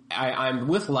 I'm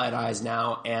with Light Eyes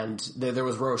now, and there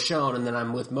was Roshon, and then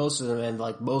I'm with most of them, and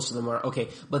like most of them are okay.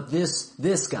 But this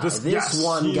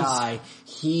guy,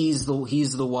 he's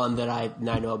the one that I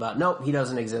know about. Nope, he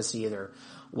doesn't exist either.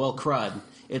 Well, crud.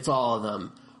 It's all of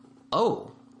them.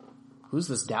 Oh, who's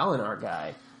this Dalinar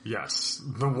guy? Yes,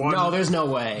 the one. No, there's no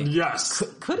way. Yes,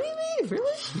 could he be?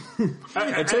 Really?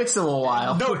 It takes him a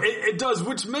while. No, it does,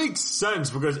 which makes sense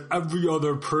because every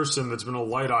other person that's been a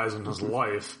Light Eyes in his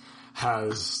life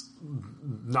has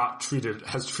treated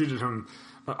him.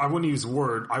 I wouldn't use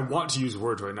word. I want to use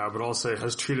words right now, but I'll say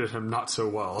has treated him not so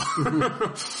well.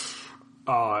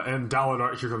 And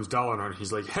Dalinar, here comes Dalinar, and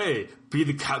he's like, hey, be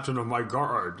the captain of my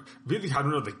guard. Be the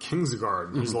captain of the king's guard.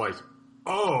 And he's like,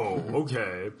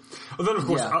 okay. And then, of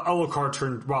course,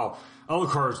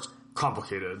 Alucard's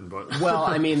complicated, but... Well,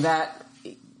 I mean, that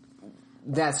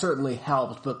certainly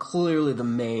helped, but clearly the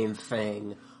main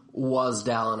thing was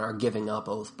Dalinar giving up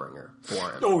Oathbringer for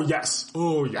him. Oh, yes.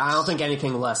 I don't think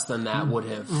anything less than that would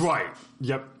have... Right.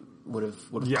 Yep. Would have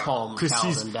calmed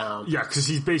Kaladin down. Yeah, because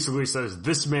he basically says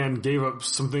this man gave up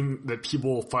something that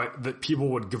people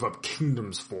would give up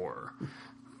kingdoms for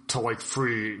to like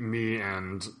free me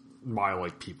and my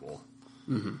like people.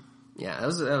 Mm-hmm. Yeah,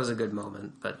 that was a good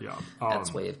moment, but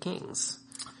that's Way of Kings.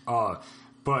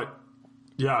 But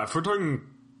yeah, if we're talking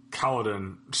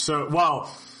Kaladin,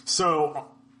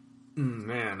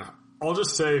 man, I'll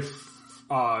just say, do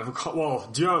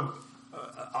you have?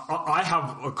 I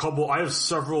have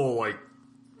several, like,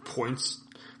 points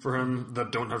for him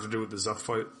that don't have to do with the Zeph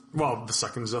fight. Well, the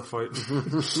second Zeph fight.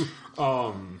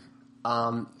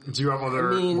 Do you have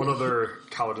what other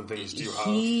Kaladin things do you have?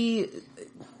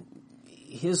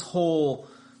 His whole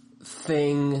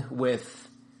thing with,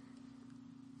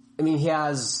 he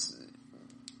has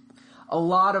a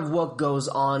lot of what goes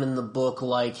on in the book,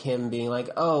 like him being like,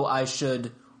 oh, I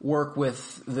should work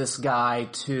with this guy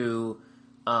to,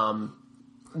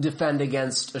 defend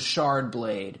against a shard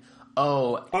blade.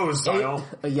 Zyle.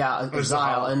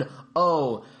 Zyle. And,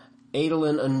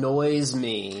 Adolin annoys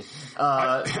me.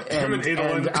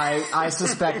 And I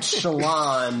suspect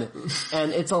Shallan.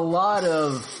 And it's a lot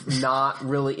of not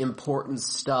really important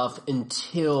stuff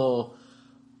until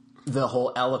the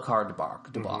whole Elhokar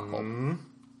debacle. Mm-hmm.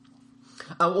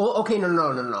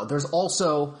 No. There's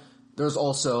also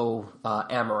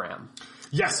Amaram.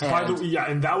 Yes,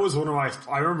 and that was one of my.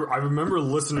 I remember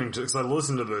listening to, because I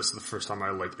listened to this the first time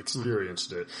I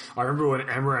experienced it. I remember when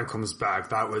Amaran comes back,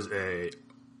 that was a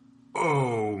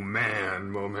oh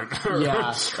man moment.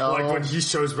 Yeah, when he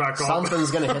shows back up,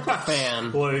 something's gonna hit the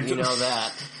fan. You know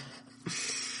that.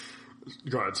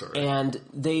 Go ahead, sorry. And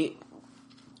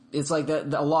it's like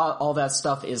that. All that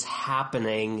stuff is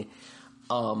happening.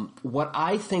 What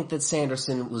I think that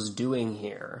Sanderson was doing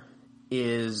here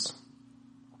is.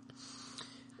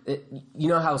 You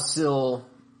know how Syl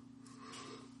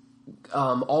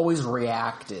always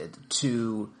reacted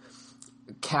to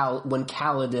when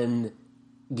Kaladin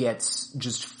gets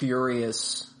just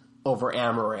furious over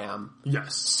Amaram.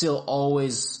 Yes. Syl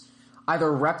always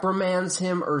either reprimands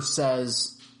him or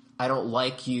says, I don't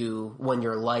like you when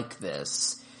you're like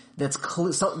this. That's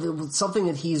something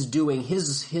that he's doing.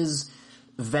 His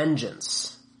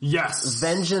vengeance. Yes.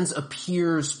 Vengeance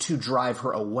appears to drive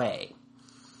her away.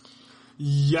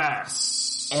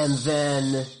 Yes. And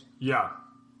then... Yeah.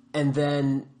 And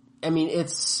then,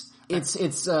 it's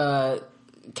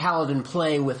Kaladin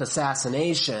playing with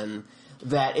assassination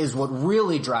that is what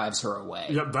really drives her away.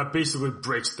 Yep, that basically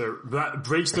breaks their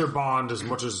bond as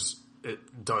much as it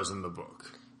does in the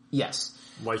book. Yes.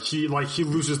 He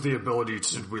loses the ability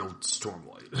to wield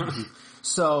Stormlight.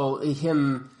 So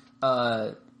him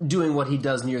doing what he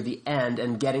does near the end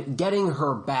and getting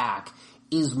her back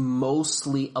is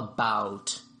mostly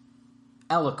about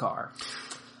Elhokar.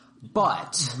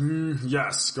 But...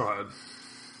 yes, go ahead.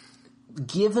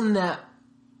 Given that...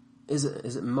 Is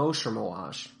it Moash or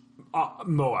Moash?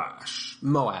 Moash.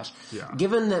 Moash. Yeah.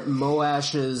 Given that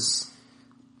Moash's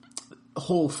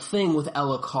whole thing with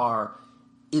Elhokar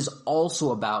is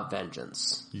also about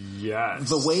vengeance. Yes.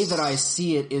 The way that I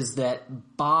see it is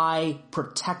that by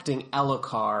protecting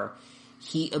Elhokar,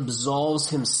 he absolves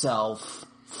himself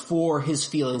for his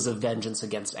feelings of vengeance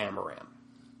against Amaram.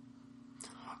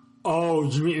 Oh,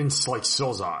 you mean in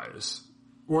Syl's eyes?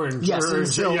 Or in general.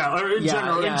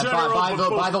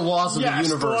 By the laws of the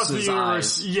universe's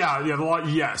eyes. Yeah, the law.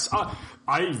 Yes,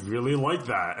 I really like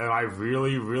that, and I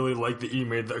really, really like that you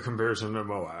made that comparison to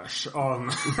Moash.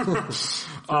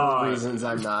 For reasons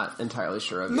I'm not entirely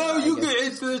sure of. No,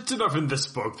 it's enough in this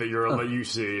book that you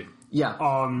see. Yeah,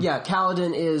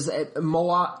 Kaladin is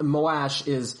Moash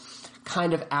is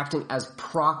kind of acting as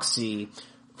proxy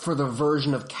for the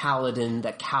version of Kaladin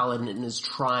that Kaladin is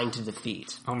trying to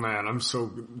defeat. Oh man,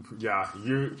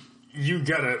 you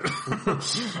get it.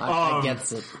 I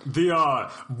gets it. The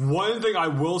one thing I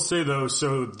will say though,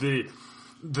 so the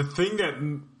thing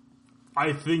that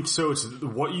I think so is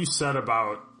what you said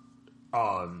about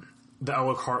the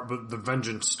Elhokar, but the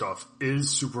vengeance stuff is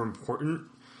super important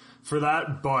for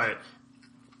that, but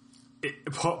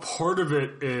part of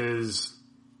it is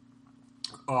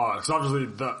because obviously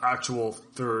the actual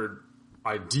third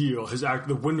ideal,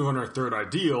 the Windrunner third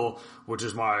ideal, which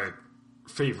is my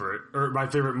favorite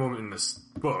moment in this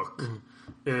book,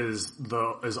 is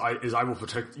I will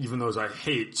protect even those I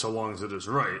hate so long as it is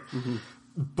right. Mm-hmm.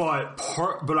 But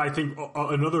I think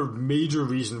another major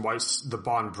reason why the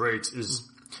bond breaks is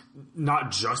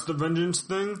not just the vengeance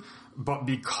thing, but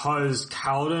because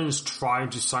Kaladin is trying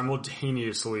to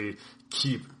simultaneously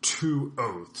keep two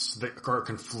oaths that are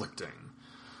conflicting.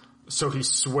 So he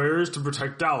swears to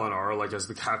protect Dalinar, like as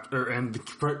the captain, and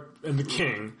the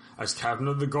king as captain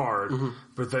of the guard. Mm-hmm.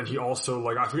 But then he also,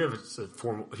 I forget if it's a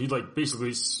formal. He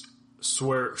basically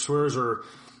swears or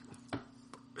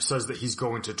says that he's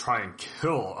going to try and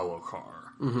kill Elhokar.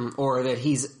 Mm-hmm. Or that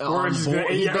he's on board,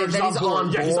 or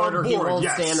he won't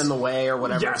stand in the way, or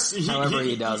whatever. Yes, however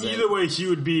he does it. Either way, he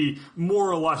would be more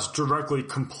or less directly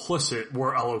complicit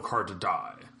were Elhokar to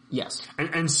die. Yes,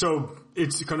 and so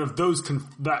it's kind of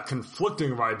that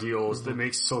conflicting of ideals that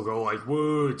makes Syl go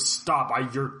whoa, stop!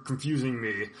 You're confusing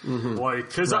me. Mm-hmm.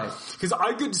 Because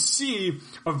I could see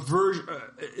a version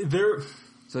there.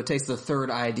 So it takes the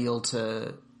third ideal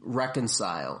to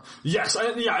reconcile. Yes,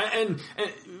 and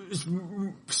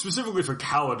specifically for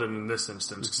Kaladin in this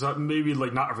instance, because maybe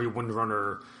like not every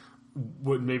Windrunner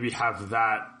would maybe have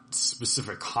that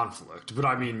specific conflict, but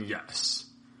I mean, yes.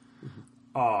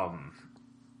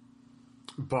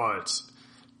 But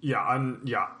yeah, on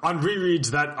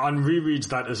rereads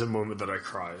that is a moment that I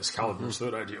cry as Kaladin's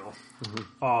third ideal.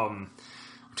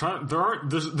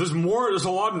 There's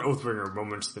a lot in Oathbringer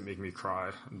moments that make me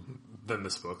cry than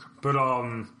this book, but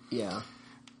other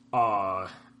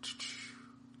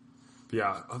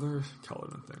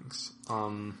Kaladin things.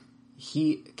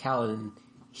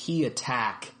 He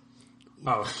attack.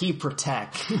 Oh, he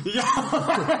protect.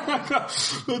 Yeah.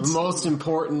 Most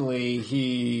importantly,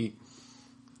 he.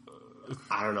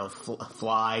 I don't know.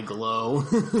 Fly, glow,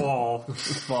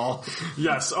 fall.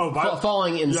 Yes. Oh,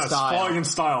 falling in style. Falling in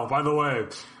style. By the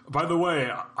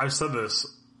way, I've said this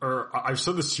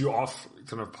to you off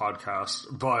kind of podcast,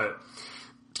 but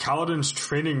Kaladin's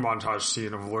training montage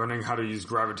scene of learning how to use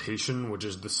gravitation, which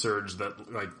is the surge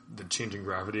that like the changing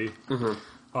gravity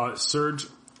surge.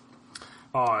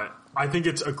 I think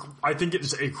it's a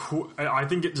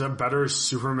better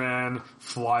Superman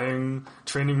flying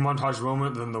training montage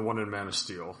moment than the one in Man of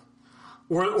Steel.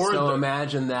 So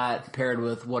imagine that paired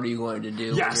with what are you going to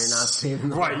do when you're not saving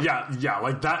the world? Yeah,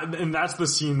 like that, and that's the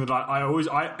scene that I always,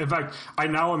 in fact, I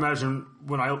now imagine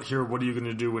when I hear what are you going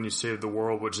to do when you save the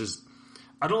world, which is,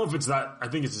 I don't know if it's that, I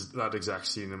think it's that exact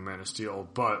scene in Man of Steel,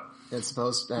 but. It's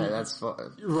supposed to, that's as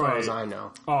far as I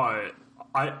know.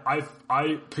 I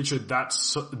pictured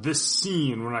this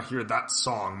scene when I hear that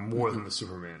song more than the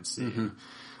Superman scene.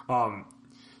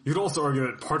 You could also argue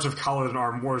that parts of Kaladin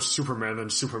are more Superman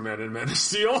than Superman in Man of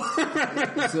Steel. So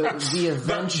the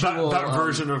eventual that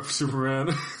version of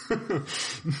Superman.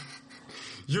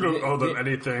 You don't owe them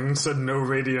anything, said no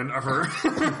Radiant ever.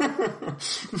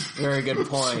 Very good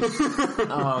point.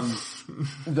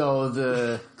 Though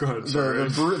Go ahead,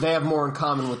 they have more in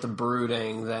common with the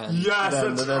brooding than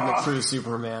the true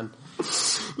Superman.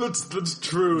 That's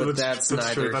true. But that's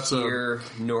neither here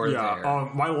nor there.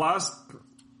 My last.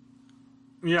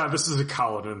 Yeah, this is a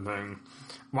Kaladin thing.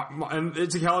 And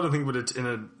it's a Kaladin thing, but it's in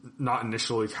a not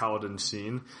initially Kaladin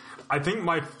scene. I think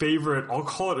my favorite, I'll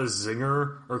call it a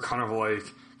zinger, or kind of like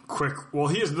quick, well,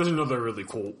 there's another really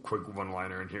cool quick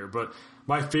one-liner in here, but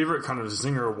my favorite kind of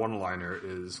zinger one-liner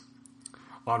is,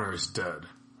 honor is dead,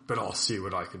 but I'll see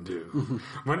what I can do.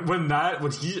 I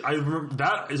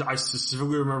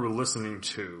specifically remember listening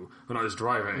to when I was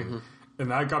driving,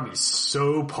 and that got me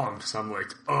so pumped, so I'm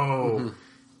like,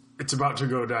 it's about to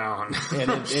go down.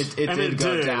 And it did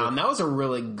go down. That was a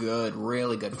really good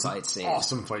fight scene.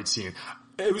 Awesome fight scene.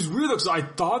 It was weird though, because I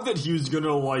thought that he was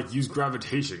gonna like use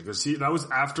gravitation, because that was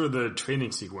after the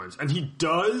training sequence, and he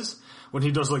does when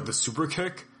he does like the super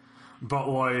kick, but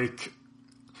like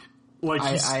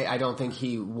I don't think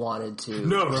he wanted to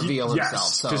reveal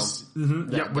himself.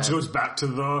 Which goes back to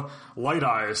the Light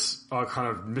Eyes kind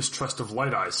of mistrust of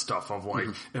Light Eyes stuff of like,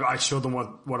 if I show them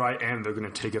what I am, they're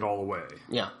gonna take it all away.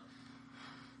 Yeah.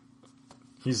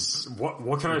 He's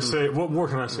what can I say? What more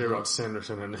can I say about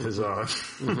Sanderson and his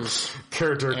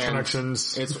character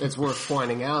connections? It's worth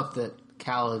pointing out that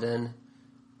Kaladin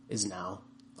is now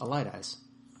a Light Eyes.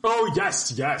 Oh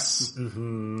yes.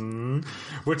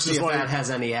 Which See is if like that has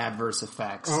any adverse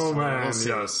effects. Oh man,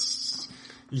 yes,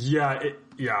 yeah.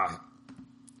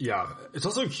 It's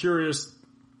also curious.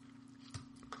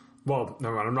 Well,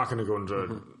 never mind. I'm not going to go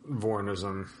into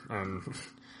Vornism and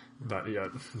that yet,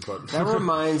 but that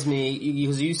reminds me,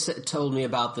 because you told me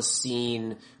about the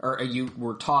scene, or you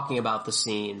were talking about the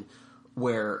scene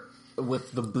where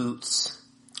with the boots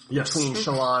between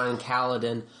Shallan and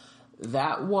Kaladin.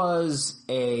 That was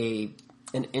an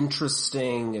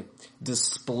interesting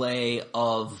display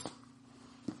of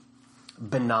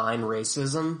benign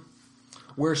racism,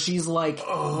 where she's like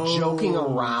joking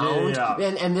around,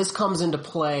 and this comes into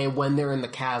play when they're in the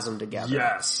chasm together.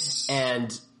 Yes,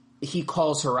 and he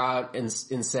calls her out in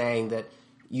saying that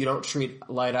you don't treat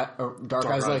dark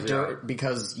eyes like dirt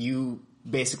because you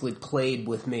basically played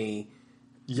with me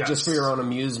just for your own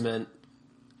amusement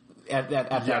at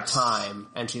that time.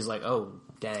 And she's like, oh,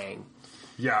 dang.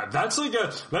 Yeah,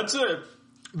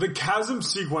 the chasm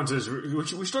sequences, we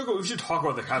should talk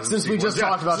about the chasm Since we just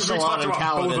talked about Shallan and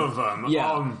Kaladin. Both of them.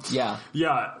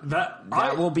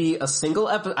 That will be a single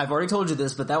episode. I've already told you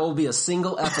this, but that will be a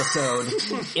single episode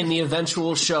in the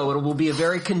eventual show. It will be a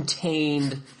very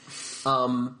contained,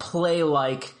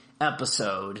 play-like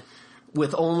episode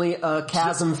with only a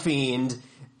chasm fiend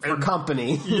for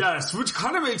company. Yes, which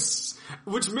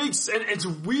makes, and it's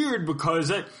weird because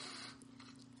I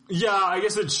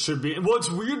guess it should be. Well,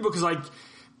 it's weird because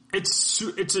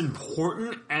it's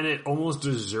important and it almost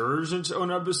deserves its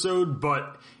own episode,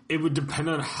 but it would depend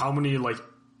on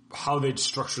how they'd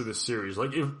structure the series.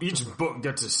 Like, if each book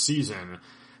gets a season,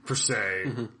 per se,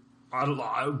 I don't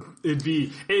know, it'd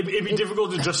be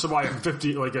difficult to justify a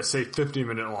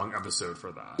 50-minute long episode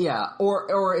for that. Yeah,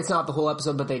 or it's not the whole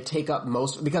episode, but they take up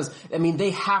most, because, I mean,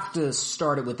 they have to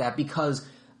start it with that, because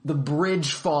the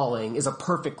bridge falling is a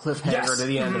perfect cliffhanger to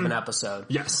the end of an episode.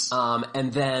 Yes.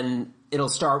 And then it'll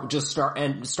start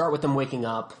with them waking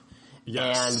up.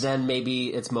 Yes. And then maybe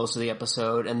it's most of the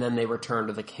episode, and then they return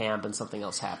to the camp and something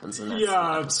else happens in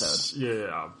that episode.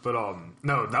 Yeah, but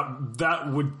no,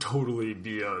 that would totally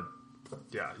be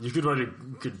you could write a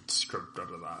good script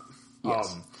out of that.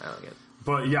 Yes, I like it.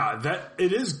 But yeah, that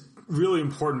it is really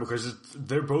important because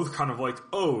they're both kind of like,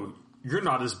 oh, you're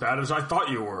not as bad as I thought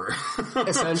you were.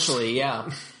 Essentially, yeah.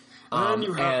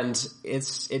 And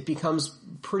it becomes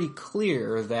pretty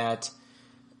clear that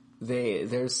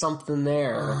there's something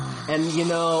there. And,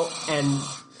 and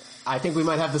I think we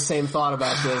might have the same thought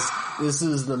about this. This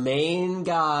is the main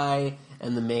guy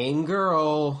and the main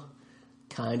girl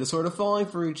kind of sort of falling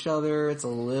for each other. It's a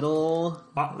little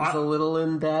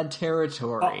in bad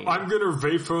territory. I'm going to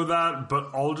VAFO that,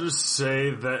 but I'll just say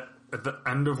that at the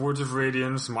end of Words of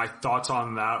Radiance, my thoughts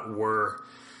on that were,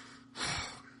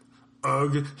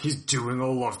 ugh, he's doing a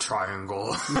love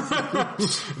triangle.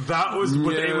 That was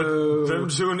with them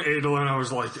two and Adolin. I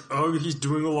was like, ugh, he's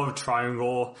doing a love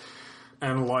triangle.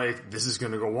 And this is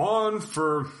going to go on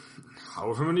for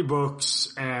however many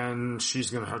books, and she's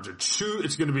going to have to choose.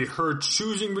 It's going to be her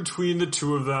choosing between the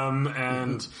two of them,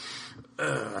 and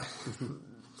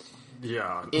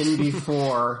yeah. In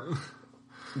before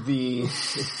the.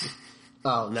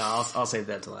 Oh no, I'll save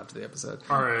that till after the episode.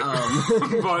 All right,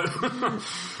 but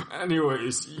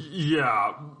anyways,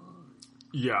 yeah,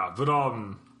 but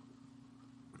no,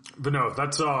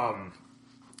 that's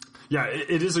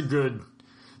it is a good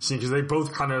scene because they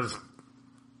both kind of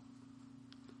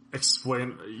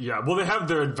explain. Yeah, well, they have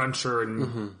their adventure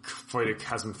and fight a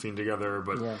chasm fiend together,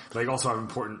 but they also have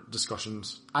important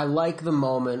discussions. I like the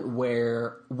moment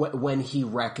when he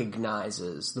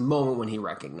recognizes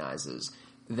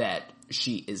that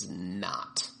she is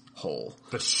not whole.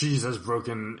 That she's as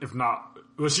broken, if not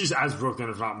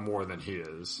more than he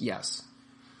is. Yes.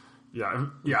 Yeah,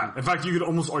 yeah. In fact, you could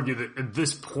almost argue that at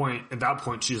that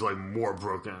point, she's more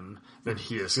broken than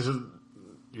he is.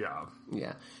 Yeah.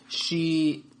 Yeah.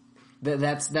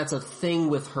 That's a thing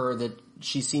with her that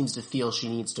she seems to feel she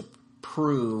needs to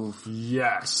prove.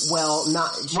 Yes. Well,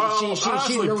 not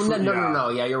no.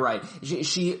 Yeah, you're right.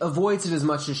 She avoids it as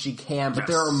much as she can, but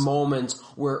there are moments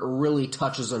where it really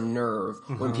touches a nerve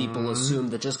when people assume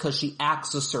that just because she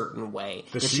acts a certain way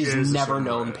that she's never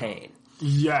known pain.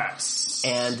 Yes.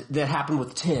 And that happened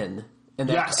with Tin. And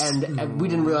we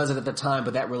didn't realize it at the time,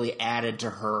 but that really added to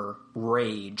her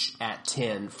rage at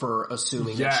Tin for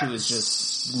assuming that she was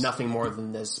just nothing more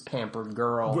than this pampered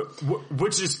girl.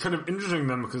 Which is kind of interesting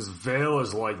then, because Vale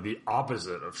is the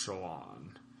opposite of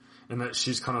Shallan. In that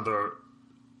she's kind of the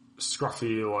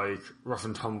scruffy, rough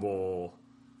and tumble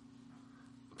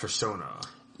persona.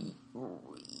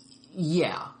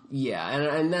 Yeah,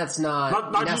 and that's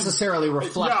not necessarily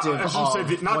reflective of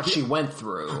what she went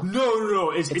through.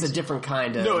 No, it's a different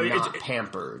kind of not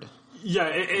pampered. Yeah,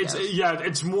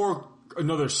 it's more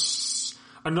another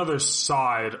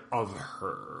side of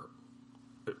her,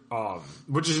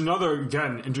 which is another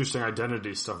again interesting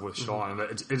identity stuff with Shallan.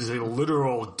 That it is a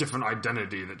literal different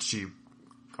identity that she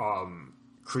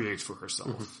creates for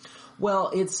herself.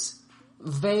 Well, it's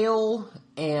Vale,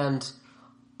 and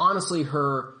honestly,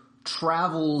 her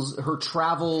travel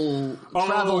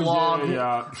log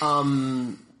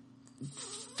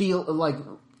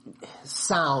feel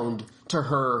sound to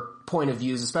her point of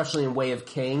views, especially in Way of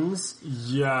Kings.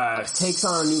 Yes. It takes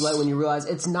on a new light when you realize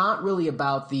it's not really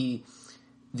about the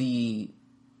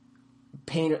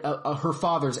pain, her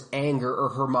father's anger or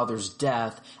her mother's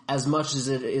death, as much as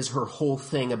it is her whole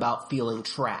thing about feeling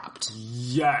trapped.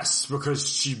 Yes,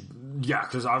 because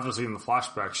because obviously in the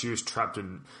flashback she was trapped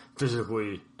in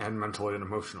physically and mentally and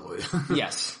emotionally.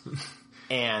 Yes.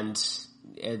 And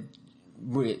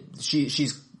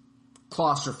she's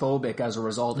claustrophobic as a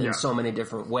result in so many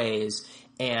different ways.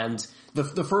 And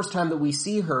the first time that we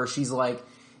see her, she's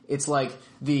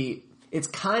it's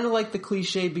kind of like the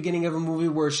cliche beginning of a movie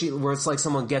where it's like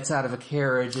someone gets out of a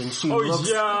carriage and she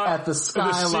looks at the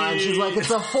skyline. She's like,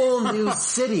 it's a whole new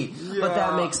city. But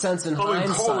that makes sense in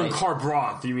hindsight. In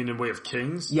Carbroth, you mean in Way of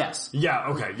Kings? Yes. Yeah,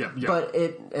 okay, yeah. But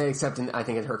except I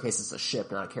think in her case it's a ship,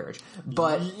 not a carriage.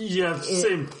 But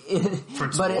same principle.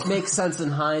 But it makes sense in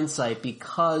hindsight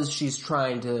because she's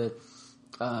trying to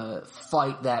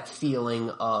fight that feeling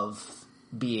of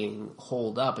being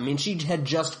holed up. I mean, she had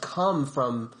just come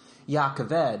from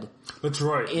Yakoved. That's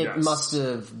right. It must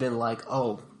have been like,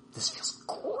 oh, this feels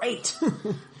great.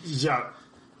 Yeah.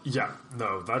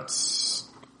 No, that's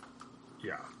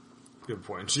good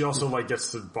point. She also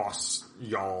gets to boss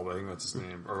Yalb, I think that's his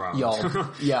name, around.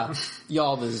 Yalb, yeah,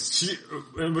 Yalb is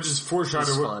which is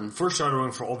foreshadowing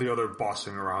for all the other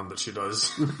bossing around that she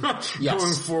does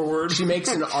going forward. She makes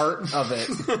an art of it.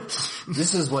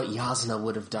 This is what Yasna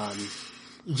would have done.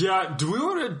 Yeah, do we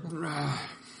want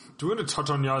to touch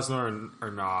on Yasna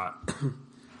or not?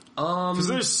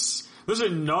 Because there's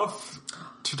enough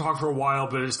to talk for a while,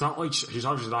 but it's not like she's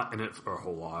obviously not in it for a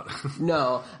whole lot.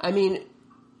 No, I mean,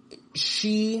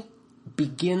 she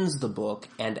begins the book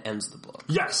and ends the book.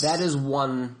 Yes, that is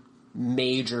one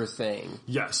major thing.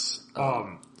 Yes.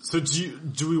 So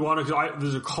do we want to?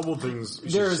 There's a couple things.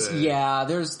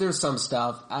 There's some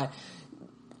stuff. I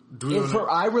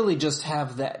really just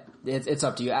have that. It's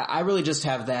up to you. I really just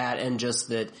have that, and just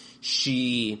that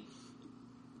she,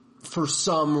 for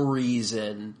some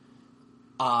reason,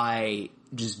 I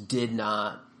just did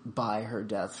not buy her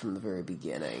death from the very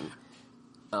beginning.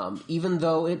 Even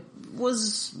though it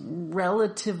was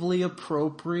relatively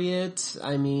appropriate.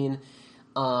 I mean,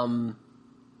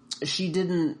 she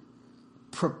didn't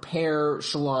prepare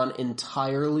Shallan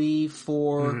entirely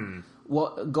for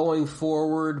going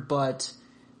forward, but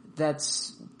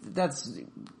that's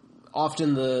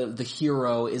often the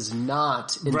hero is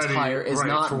not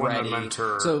ready.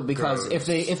 So because goes.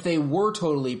 if they were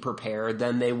totally prepared,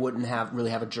 then they wouldn't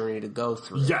really have a journey to go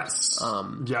through. Yes.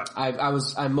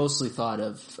 I mostly thought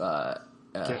of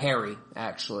Harry,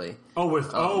 actually. With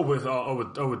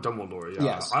Dumbledore. Yeah.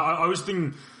 Yes. I was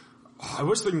thinking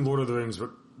Lord of the Rings, but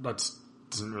that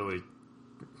doesn't really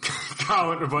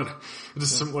count. But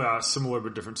it's a similar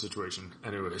but different situation.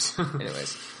 Anyways.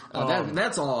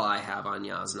 That's all I have on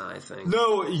Yasna, I think.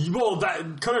 No, well,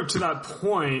 that kind of to that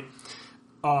point.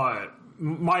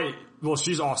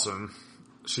 She's awesome.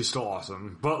 She's still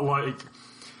awesome, but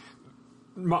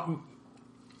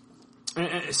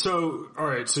so all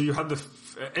right. So you had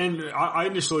I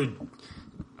initially,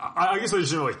 I guess I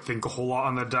just didn't really think a whole lot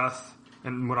on the death,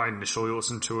 and when I initially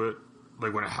listened to it,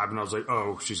 when it happened, I was like,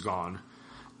 oh, she's gone.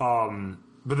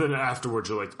 But then afterwards,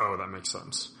 you're like, oh, that makes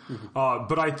sense. Mm-hmm.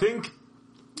 But I think.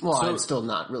 Well, I'm still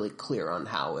not really clear on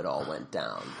how it all went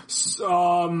down.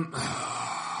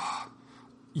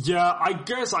 Yeah, I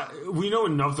guess we know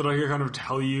enough that I can kind of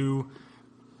tell you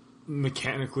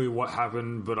mechanically what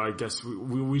happened, but I guess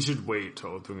we should wait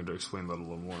till we're going to explain that a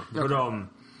little more. Okay.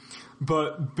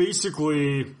 But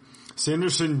basically,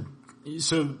 Sanderson,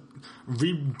 so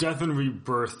death and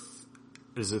rebirth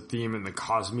is a theme in the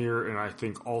Cosmere, and I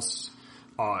think also,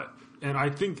 and I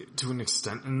think to an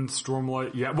extent in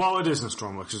Stormlight, it is in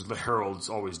Stormlight because the heralds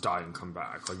always die and come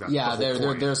back.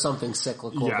 There's something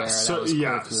cyclical there.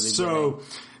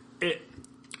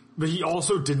 But he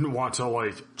also didn't want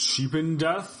to cheapen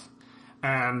death,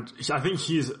 and I think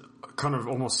he's kind of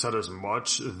almost said as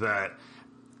much that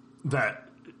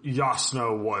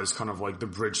Yasna was kind of the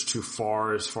bridge too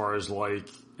far as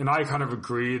and I kind of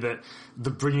agree that the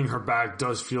bringing her back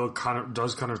does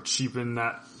kind of cheapen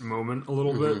that moment a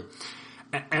little bit.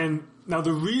 And now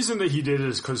the reason that he did it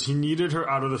is because he needed her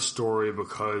out of the story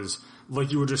because,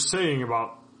 like you were just saying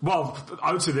about,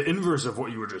 I would say the inverse of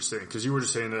what you were just saying, because you were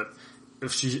just saying that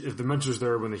if the mentor's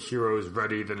there when the hero is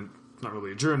ready, then it's not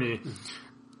really a journey.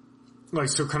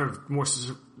 So kind of more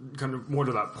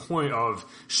to that point of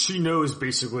she knows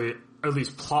basically, at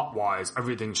least plot-wise,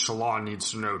 everything Shallan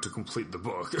needs to know to complete the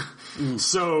book.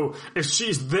 So if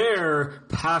she's there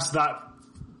past that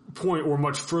point or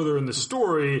much further in the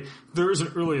story, there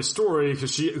isn't really a story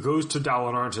because she goes to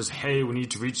Dalinar and says, hey, we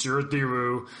need to reach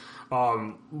Urithiru.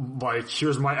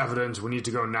 Here's my evidence. We need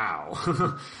to go now.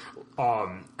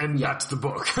 That's the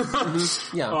book.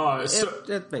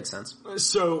 It makes sense.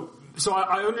 So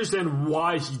I understand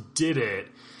why he did it.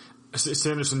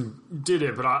 Sanderson did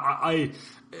it, but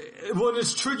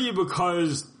it's tricky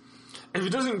because if he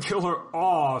doesn't kill her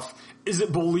off, is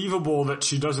it believable that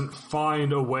she doesn't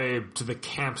find a way to the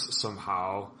camps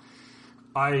somehow?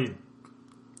 I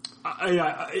don't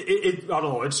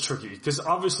know. It's tricky because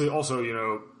obviously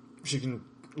also, she can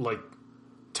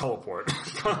teleport.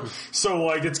 So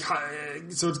it's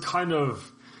kind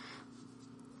of,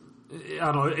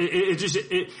 I don't know.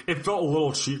 It felt a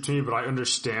little cheap to me, but I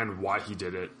understand why he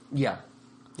did it. Yeah.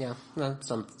 Well,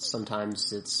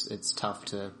 sometimes it's tough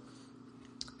to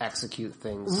execute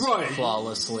things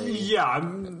flawlessly. Yeah.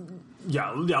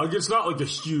 Yeah, like it's not like a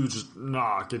huge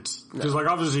knock. It's because like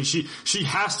obviously she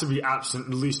has to be absent,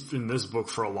 at least in this book,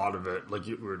 for a lot of it. Like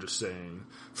we were just saying,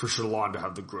 for Shallan to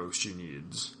have the growth she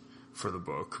needs for the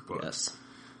book. But yes.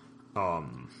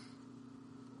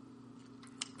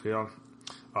 Yeah.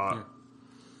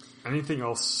 Anything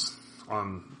else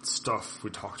on stuff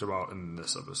we talked about in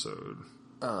this episode?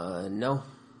 No.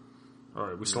 All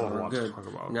right, we still have a lot to talk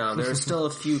about. No, there's still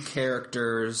a few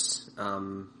characters.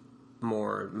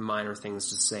 More minor things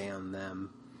to say on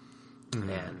them,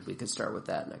 and we could start with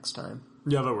that next time.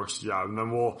 Yeah, that works. Yeah, and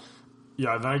then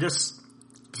then I guess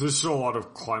there's still a lot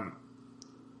of climax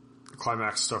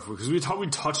stuff because we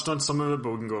touched on some of it, but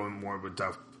we can go in more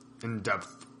in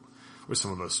depth with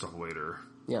some of that stuff later.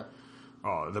 Yeah,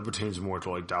 that pertains more to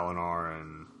like Dalinar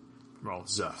and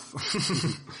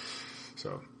Zeth.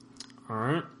 So, all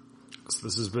right. So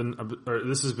this has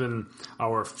been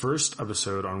our first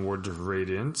episode on Words of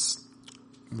Radiance.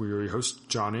 We are your host,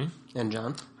 Johnny. And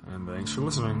John. And thanks for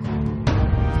listening.